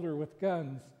shoulder with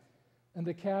guns. And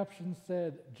the caption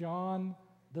said, "John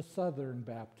the Southern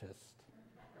Baptist."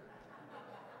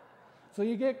 So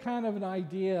you get kind of an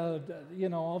idea, you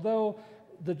know, although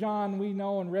the John we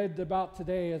know and read about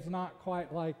today is not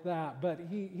quite like that, but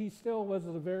he still was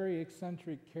a very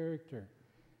eccentric character.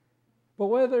 But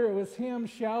whether it was him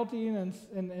shouting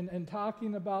and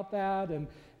talking about that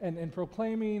and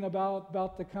proclaiming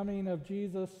about the coming of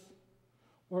Jesus,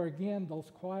 or again,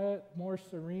 those quiet, more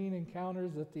serene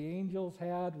encounters that the angels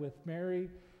had with Mary,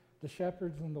 the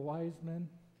shepherds, and the wise men,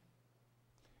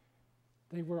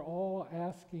 they were all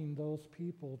asking those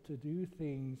people to do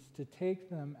things to take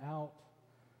them out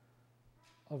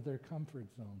of their comfort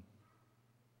zone.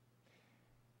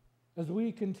 As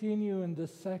we continue in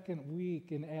this second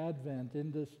week in Advent,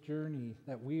 in this journey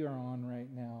that we are on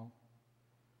right now,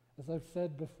 as I've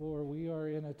said before, we are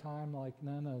in a time like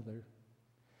none other.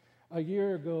 A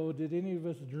year ago, did any of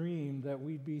us dream that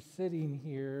we'd be sitting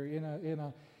here in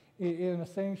a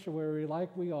sanctuary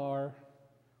like we are,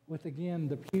 with again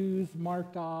the pews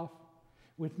marked off,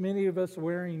 with many of us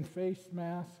wearing face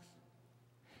masks,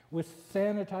 with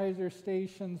sanitizer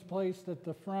stations placed at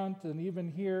the front and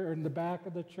even here in the back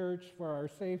of the church for our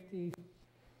safety,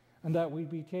 and that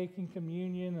we'd be taking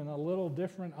communion in a little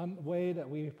different way that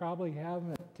we probably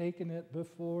haven't taken it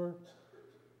before?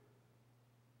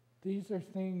 These are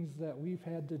things that we've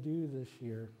had to do this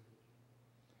year.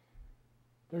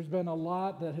 There's been a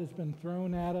lot that has been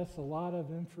thrown at us, a lot of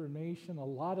information, a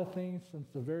lot of things since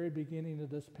the very beginning of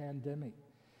this pandemic.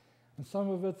 And some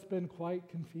of it's been quite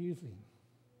confusing.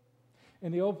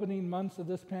 In the opening months of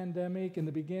this pandemic, in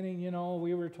the beginning,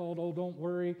 we were told, oh, don't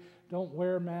worry, don't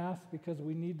wear masks because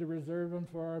we need to reserve them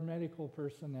for our medical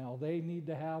personnel. They need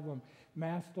to have them.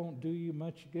 Masks don't do you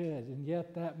much good. And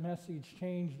yet that message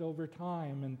changed over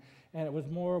time. And it was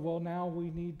more, well, now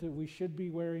we should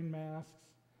be wearing masks.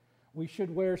 We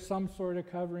should wear some sort of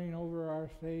covering over our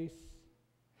face.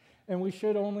 And we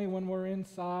should only when we're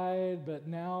inside, but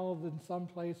now in some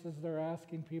places they're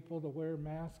asking people to wear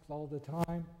masks all the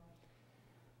time.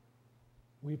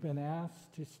 We've been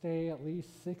asked to stay at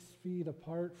least 6 feet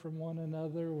apart from one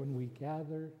another when we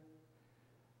gather.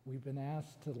 We've been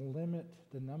asked to limit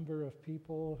the number of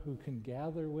people who can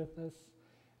gather with us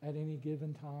at any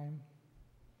given time.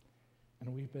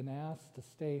 And we've been asked to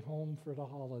stay home for the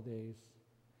holidays.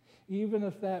 Even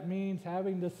if that means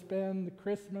having to spend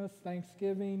Christmas,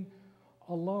 Thanksgiving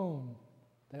alone,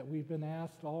 that we've been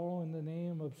asked all in the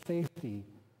name of safety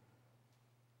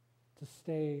to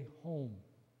stay home.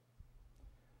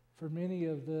 For many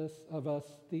of us,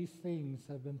 these things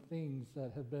have been things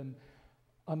that have been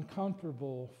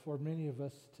uncomfortable for many of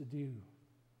us to do.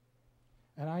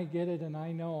 And I get it, and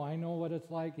I know what it's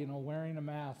like, wearing a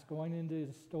mask, going into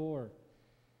the store.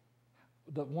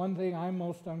 The one thing I'm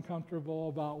most uncomfortable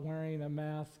about wearing a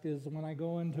mask is when I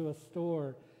go into a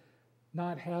store,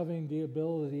 not having the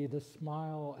ability to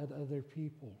smile at other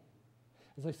people.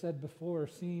 As I said before,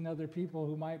 seeing other people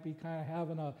who might be kind of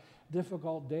having a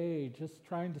difficult day, just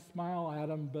trying to smile at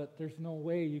them, but there's no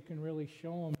way you can really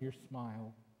show them your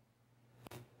smile.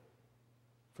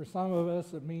 For some of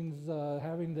us, it means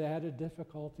having the added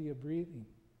difficulty of breathing.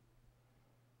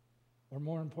 Or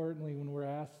more importantly, when we're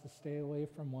asked to stay away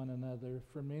from one another.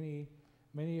 For many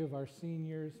of our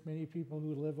seniors, many people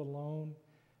who live alone,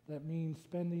 that means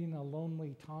spending a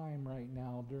lonely time right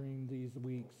now during these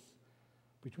weeks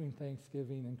between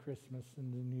Thanksgiving and Christmas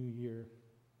and the New Year.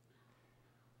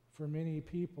 For many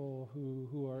people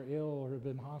who are ill or have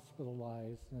been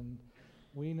hospitalized, and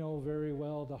we know very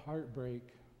well the heartbreak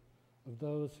of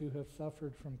those who have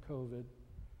suffered from COVID,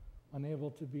 unable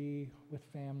to be with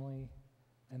family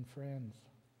and friends.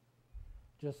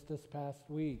 Just this past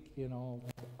week,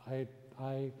 I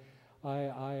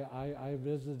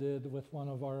visited with one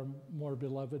of our more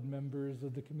beloved members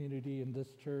of the community in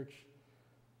this church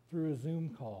through a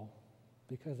Zoom call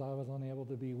because I was unable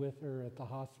to be with her at the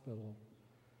hospital.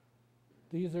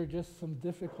 These are just some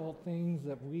difficult things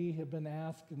that we have been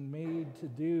asked and made to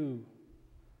do.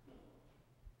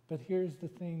 But here's the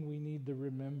thing we need to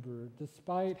remember.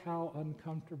 Despite how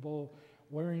uncomfortable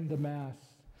wearing the mask,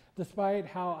 despite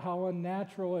how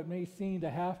unnatural it may seem to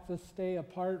have to stay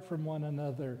apart from one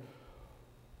another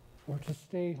or to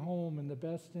stay home in the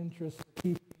best interest of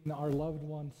keeping our loved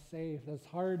ones safe, as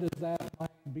hard as that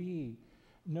might be,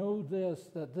 know this,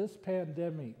 that this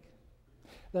pandemic,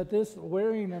 that this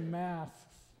wearing of masks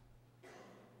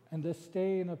and this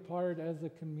staying apart as a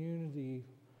community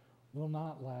will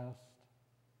not last.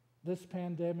 This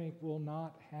pandemic will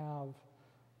not have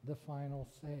the final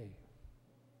say.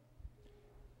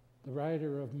 The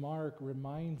writer of Mark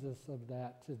reminds us of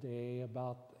that today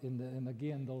about, and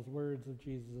again, those words of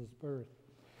Jesus' birth.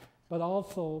 But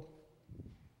also,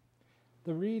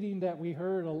 the reading that we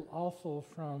heard also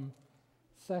from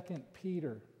 2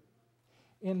 Peter.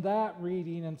 In that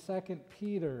reading in 2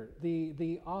 Peter,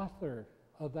 the author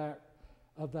of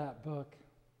that book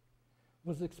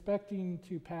was expecting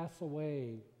to pass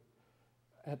away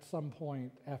at some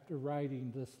point after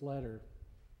writing this letter.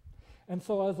 And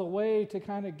so as a way to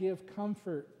kind of give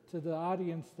comfort to the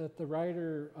audience that the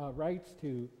writer writes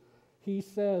to, he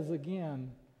says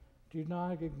again, do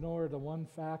not ignore the one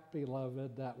fact,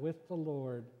 beloved, that with the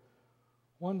Lord,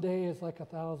 one day is like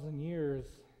 1,000 years,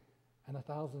 and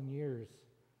 1,000 years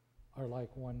are like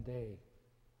one day.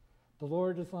 The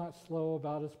Lord is not slow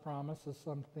about his promise, as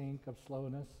some think of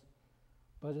slowness,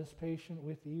 but is patient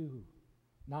with you,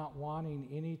 not wanting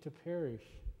any to perish,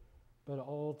 but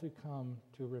all to come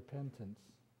to repentance.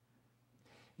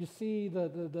 You see,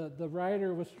 the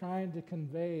writer was trying to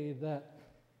convey that,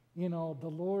 the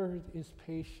Lord is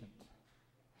patient.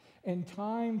 And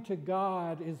time to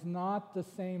God is not the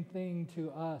same thing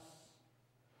to us.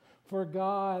 For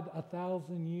God,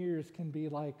 1,000 years can be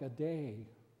like a day,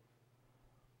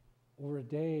 or a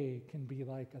day can be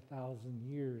like 1,000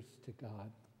 years to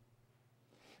God.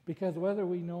 Because whether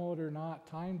we know it or not,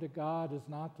 time to God is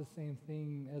not the same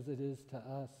thing as it is to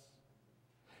us.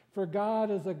 For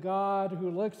God is a God who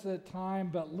looks at time,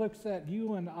 but looks at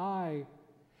you and I,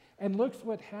 and looks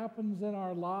what happens in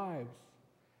our lives,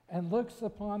 and looks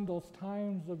upon those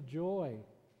times of joy.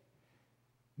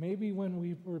 Maybe when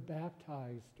we were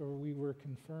baptized or we were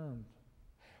confirmed.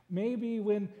 Maybe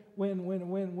when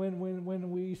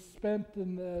we spent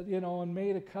in the, and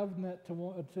made a covenant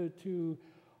to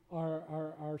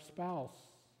our spouse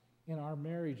in our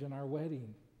marriage and our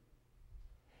wedding.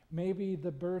 Maybe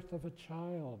the birth of a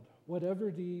child. Whatever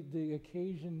the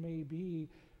occasion may be,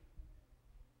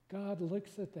 God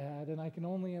looks at that, and I can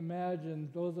only imagine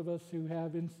those of us who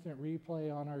have instant replay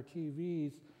on our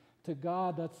TVs, to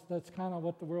God, that's kind of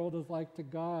what the world is like to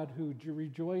God, who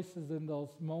rejoices in those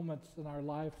moments in our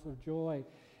lives of joy,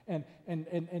 and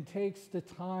takes the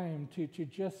time to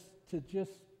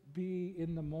just be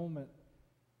in the moment,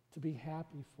 to be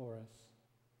happy for us.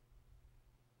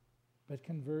 But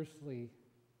conversely,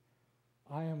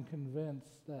 I am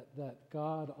convinced that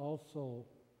God also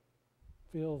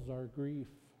feels our grief,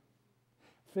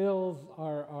 feels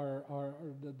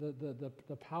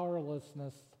the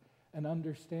powerlessness, and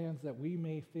understands that we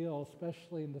may feel,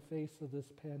 especially in the face of this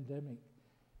pandemic.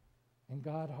 And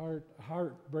God's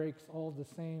heart breaks all the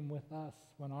same with us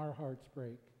when our hearts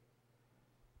break.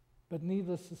 But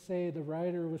needless to say, the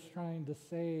writer was trying to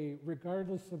say,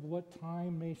 regardless of what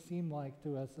time may seem like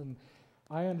to us, and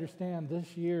I understand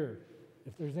this year,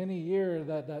 if there's any year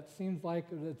that seems like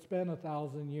it's been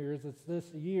 1,000 years, it's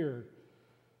this year.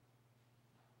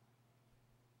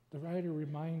 The writer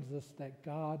reminds us that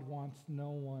God wants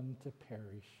no one to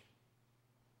perish.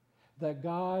 That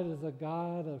God is a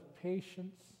God of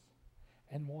patience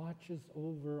and watches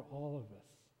over all of us.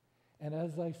 And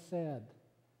as I said,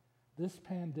 this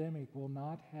pandemic will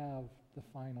not have the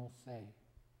final say.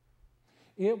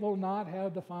 It will not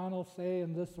have the final say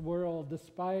in this world,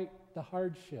 despite the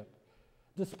hardship,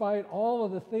 despite all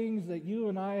of the things that you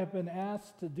and I have been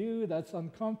asked to do that's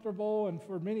uncomfortable, and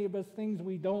for many of us things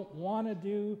we don't want to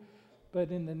do,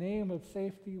 but in the name of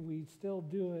safety we still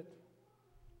do it.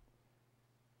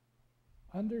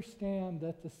 Understand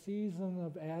that the season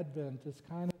of Advent is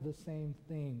kind of the same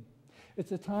thing.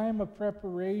 It's a time of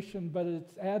preparation, but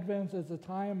Advent is a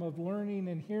time of learning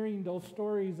and hearing those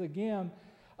stories again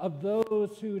of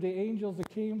those who the angels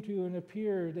came to and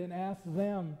appeared and asked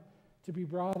them to be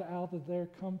brought out of their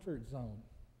comfort zone.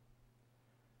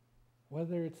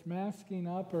 Whether it's masking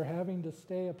up or having to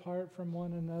stay apart from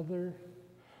one another,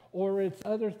 or it's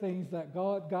other things that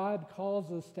God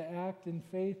calls us to act in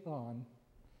faith on,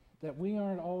 that we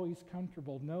aren't always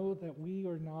comfortable. Know that we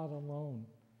are not alone.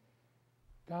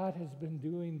 God has been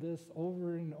doing this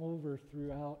over and over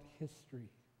throughout history.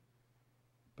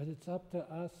 But it's up to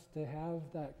us to have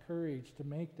that courage, to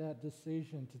make that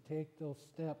decision, to take those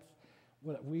steps,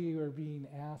 what we are being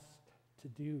asked to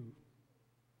do.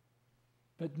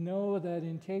 But know that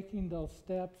in taking those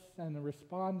steps and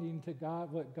responding to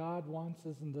God, what God wants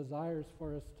us and desires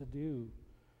for us to do,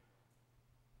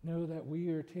 know that we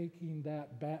are taking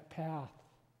that path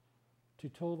to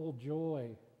total joy,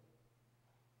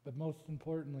 but most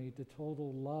importantly, to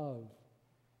total love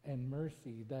and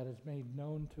mercy that is made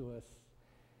known to us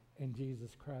in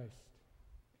Jesus Christ.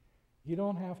 You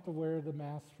don't have to wear the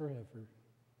mask forever.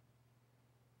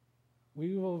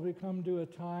 We will come to a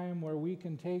time where we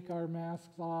can take our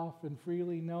masks off and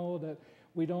freely know that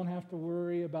we don't have to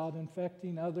worry about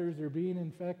infecting others or being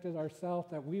infected ourselves,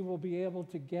 that we will be able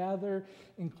to gather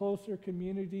in closer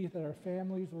community, that our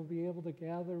families will be able to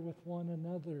gather with one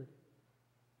another.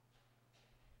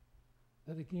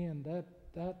 That again,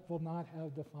 that will not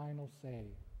have the final say.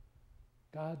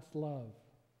 God's love,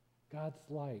 God's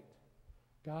light,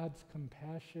 God's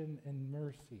compassion and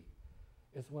mercy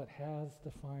is what has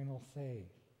the final say.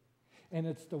 And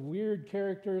it's the weird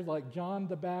characters like John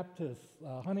the Baptist,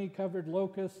 honey-covered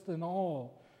locust and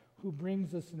all, who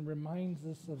brings us and reminds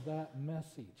us of that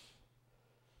message,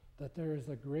 that there is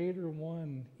a greater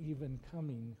one even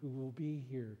coming who will be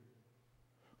here,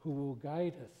 who will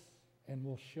guide us and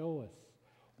will show us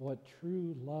what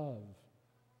true love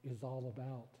is all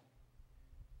about.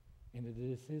 And it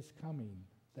is his coming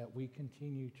that we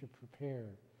continue to prepare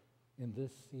in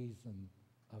this season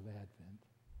of Advent.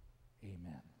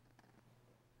 Amen.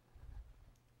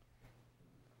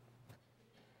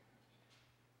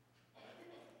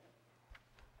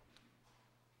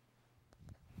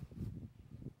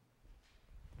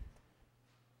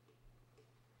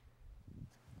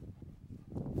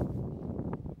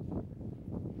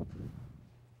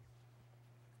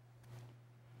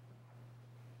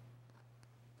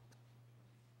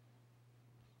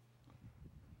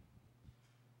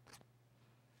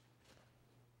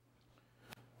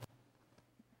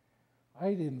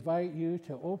 I'd invite you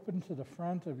to open to the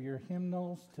front of your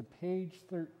hymnals to page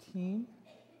 13.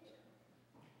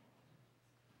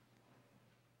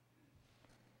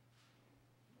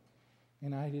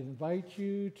 And I'd invite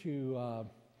you to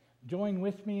join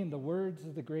with me in the words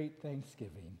of the great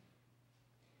Thanksgiving.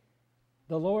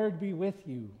 The Lord be with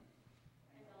you.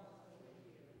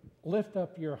 Lift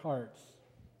up your hearts.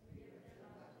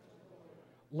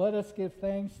 Let us give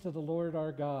thanks to the Lord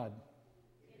our God.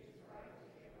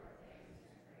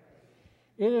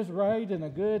 It is right and a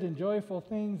good and joyful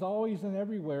things always and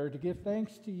everywhere to give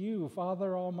thanks to you,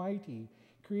 Father Almighty,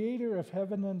 creator of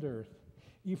heaven and earth.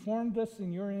 You formed us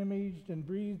in your image and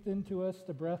breathed into us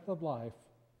the breath of life.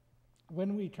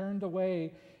 When we turned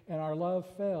away and our love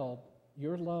failed,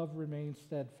 your love remained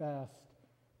steadfast.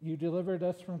 You delivered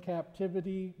us from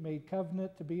captivity, made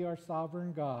covenant to be our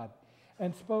sovereign God,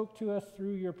 and spoke to us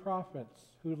through your prophets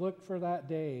who looked for that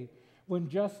day when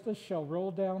justice shall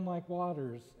roll down like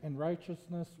waters and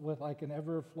righteousness with like an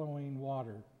ever-flowing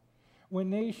water. When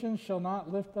nations shall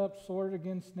not lift up sword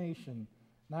against nation,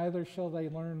 neither shall they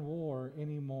learn war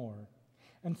anymore.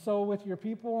 And so with your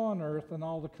people on earth and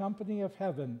all the company of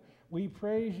heaven, we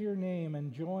praise your name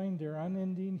and join their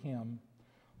unending hymn.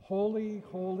 Holy,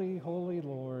 holy, holy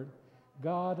Lord,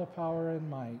 God of power and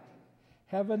might.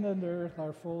 Heaven and earth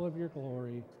are full of your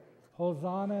glory.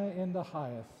 Hosanna in the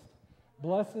highest.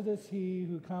 Blessed is he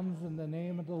who comes in the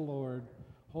name of the Lord.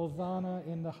 Hosanna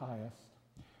in the highest.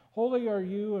 Holy are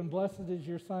you, and blessed is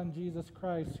your Son, Jesus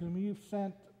Christ, whom you've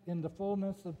sent in the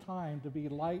fullness of time to be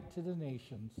light to the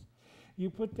nations.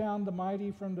 You put down the mighty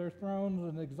from their thrones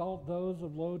and exalt those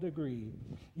of low degree.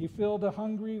 You fill the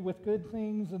hungry with good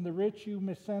things, and the rich you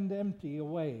send empty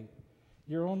away.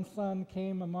 Your own Son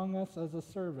came among us as a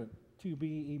servant to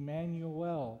be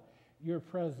Emmanuel, your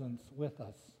presence with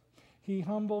us. He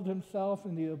humbled himself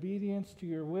in the obedience to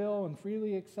your will and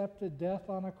freely accepted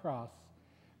death on a cross.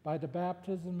 By the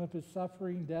baptism of his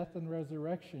suffering, death, and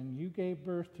resurrection, you gave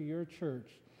birth to your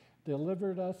church,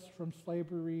 delivered us from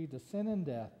slavery to sin and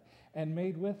death, and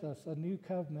made with us a new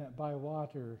covenant by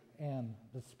water and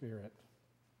the Spirit.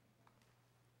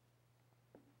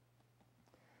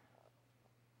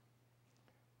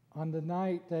 On the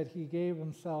night that he gave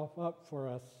himself up for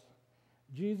us,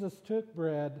 Jesus took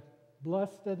bread,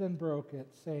 blessed it, and broke it,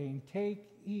 saying, "Take,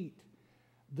 eat.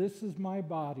 This is my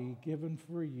body given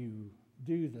for you.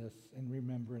 Do this in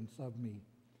remembrance of me."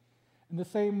 In the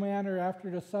same manner,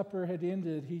 after the supper had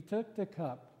ended, he took the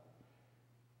cup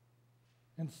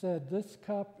and said, "This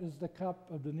cup is the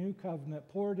cup of the new covenant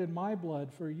poured in my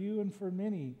blood for you and for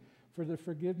many for the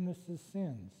forgiveness of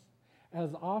sins.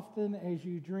 As often as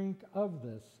you drink of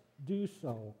this, do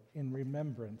so in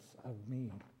remembrance of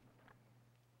me."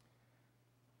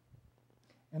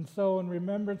 And so, in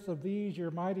remembrance of these, your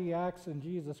mighty acts in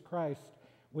Jesus Christ,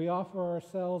 we offer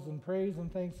ourselves in praise and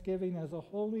thanksgiving as a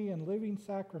holy and living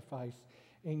sacrifice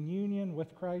in union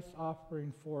with Christ's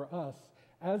offering for us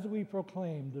as we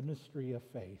proclaim the mystery of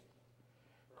faith.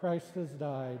 Christ has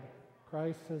died.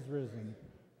 Christ has risen.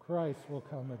 Christ will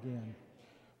come again.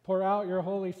 Pour out your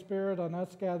Holy Spirit on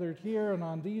us gathered here and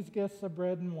on these gifts of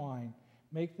bread and wine.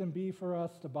 Make them be for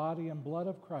us the body and blood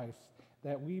of Christ,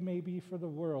 that we may be for the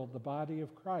world the body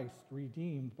of Christ,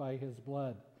 redeemed by his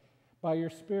blood. By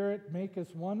your Spirit, make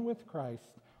us one with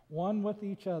Christ, one with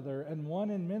each other, and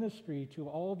one in ministry to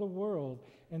all the world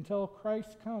until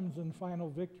Christ comes in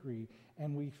final victory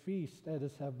and we feast at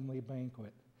his heavenly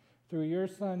banquet. Through your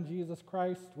Son, Jesus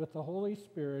Christ, with the Holy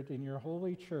Spirit in your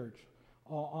holy church,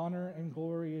 all honor and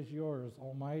glory is yours,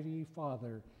 Almighty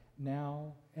Father,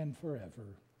 now and forever.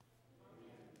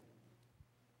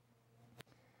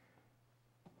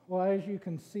 Well, as you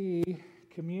can see,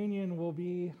 communion will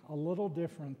be a little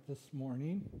different this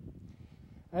morning.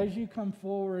 As you come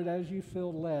forward, as you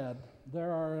feel led,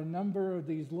 there are a number of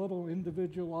these little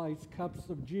individualized cups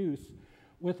of juice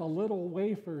with a little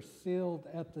wafer sealed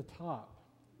at the top.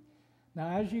 Now,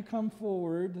 as you come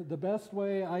forward, the best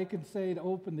way I can say to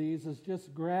open these is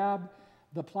just grab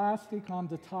the plastic on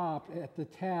the top at the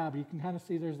tab. You can kind of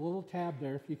see there's a little tab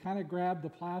there. If you kind of grab the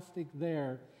plastic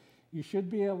there, You should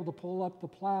be able to pull up the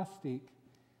plastic,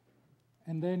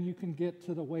 and then you can get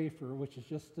to the wafer, which is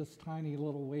just this tiny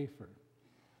little wafer.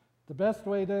 The best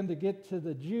way then to get to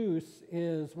the juice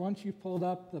is once you've pulled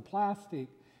up the plastic,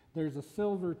 there's a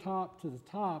silver top to the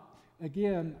top.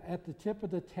 Again, at the tip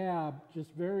of the tab,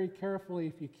 just very carefully,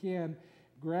 if you can,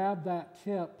 grab that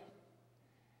tip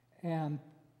and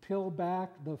peel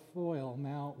back the foil.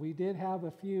 Now, we did have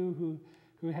a few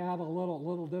who had a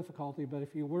little difficulty, but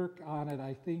if you work on it,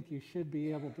 I think you should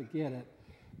be able to get it.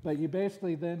 But you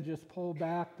basically then just pull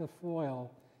back the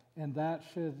foil, and that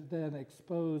should then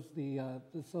expose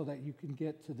so that you can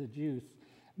get to the juice.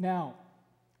 Now,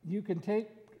 you can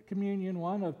take communion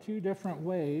one of two different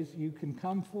ways. You can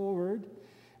come forward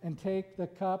and take the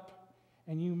cup,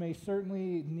 and you may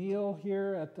certainly kneel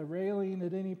here at the railing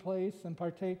at any place and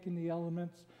partake in the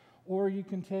elements, or you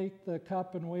can take the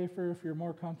cup and wafer if you're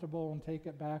more comfortable and take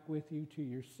it back with you to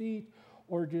your seat,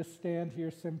 or just stand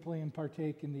here simply and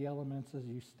partake in the elements as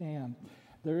you stand.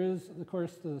 There is, of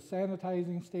course, the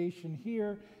sanitizing station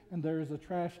here, and there is a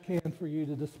trash can for you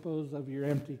to dispose of your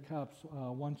empty cups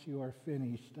once you are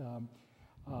finished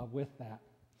with that.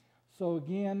 So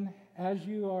again, as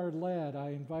you are led, I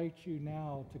invite you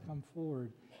now to come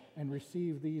forward and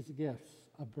receive these gifts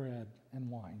of bread and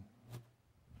wine.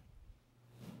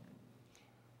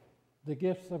 The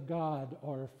gifts of God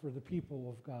are for the people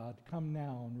of God. Come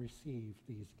now and receive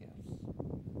these gifts.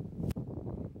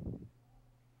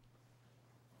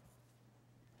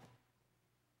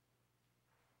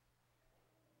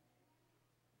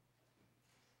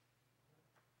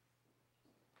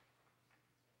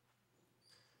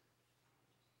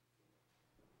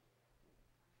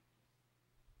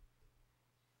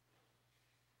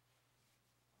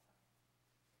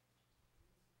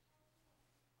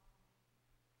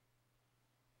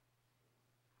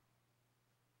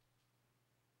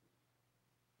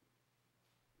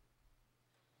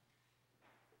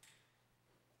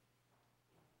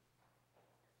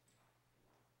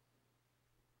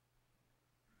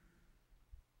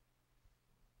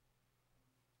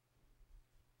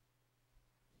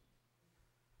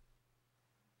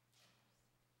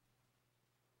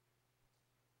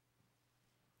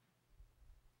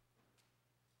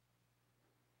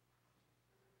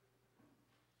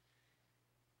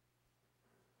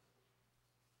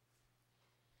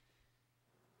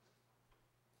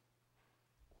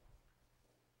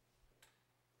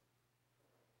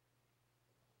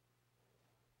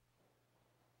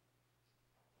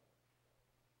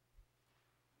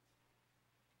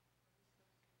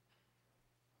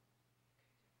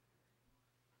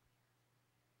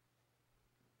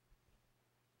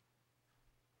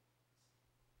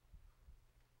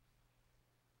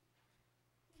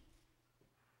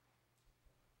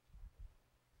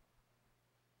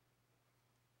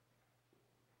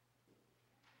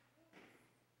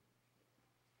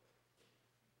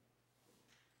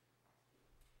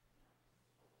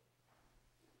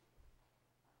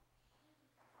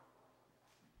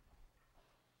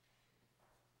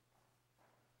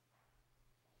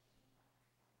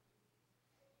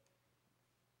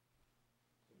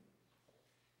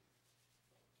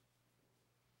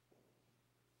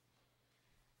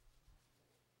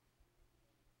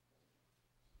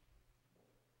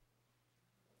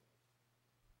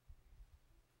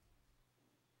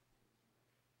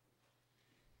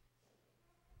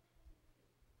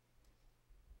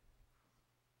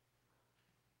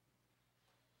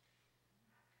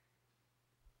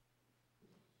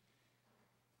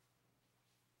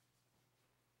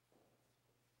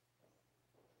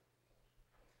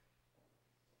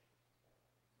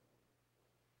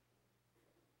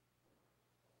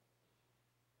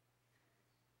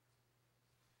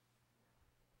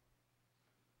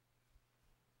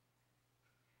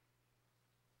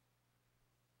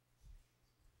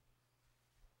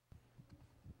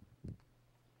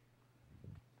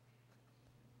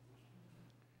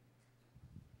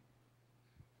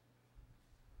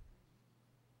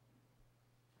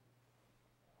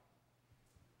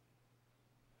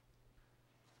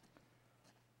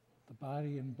 The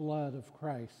body and blood of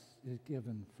Christ is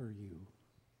given for you.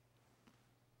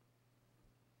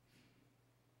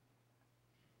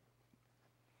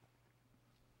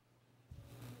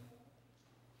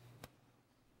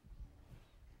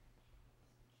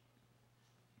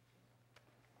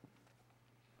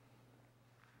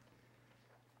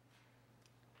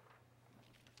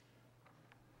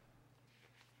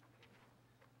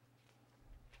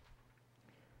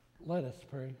 Let us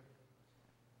pray.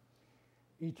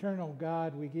 Eternal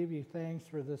God, we give you thanks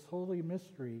for this holy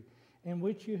mystery in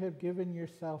which you have given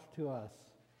yourself to us.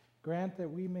 Grant that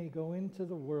we may go into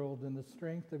the world in the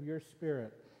strength of your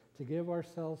Spirit, to give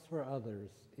ourselves for others.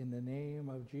 In the name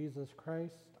of Jesus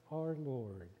Christ, our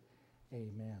Lord.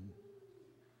 Amen.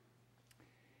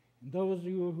 And those of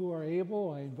you who are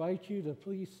able, I invite you to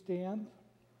please stand.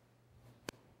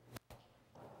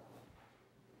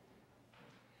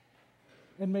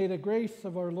 And may the grace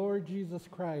of our Lord Jesus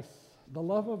Christ, the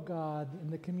love of God,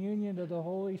 and the communion of the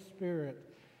Holy Spirit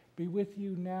be with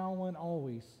you now and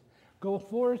always. Go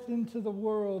forth into the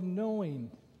world knowing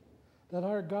that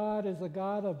our God is a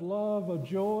God of love, of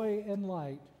joy, and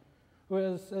light, who,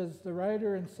 as the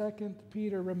writer in 2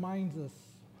 Peter reminds us,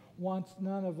 wants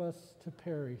none of us to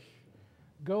perish.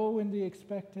 Go in the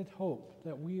expected hope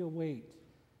that we await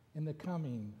in the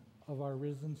coming of our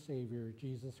risen Savior,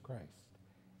 Jesus Christ.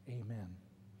 Amen.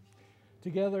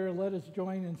 Together, let us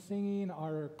join in singing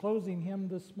our closing hymn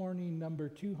this morning, number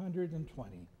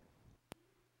 220.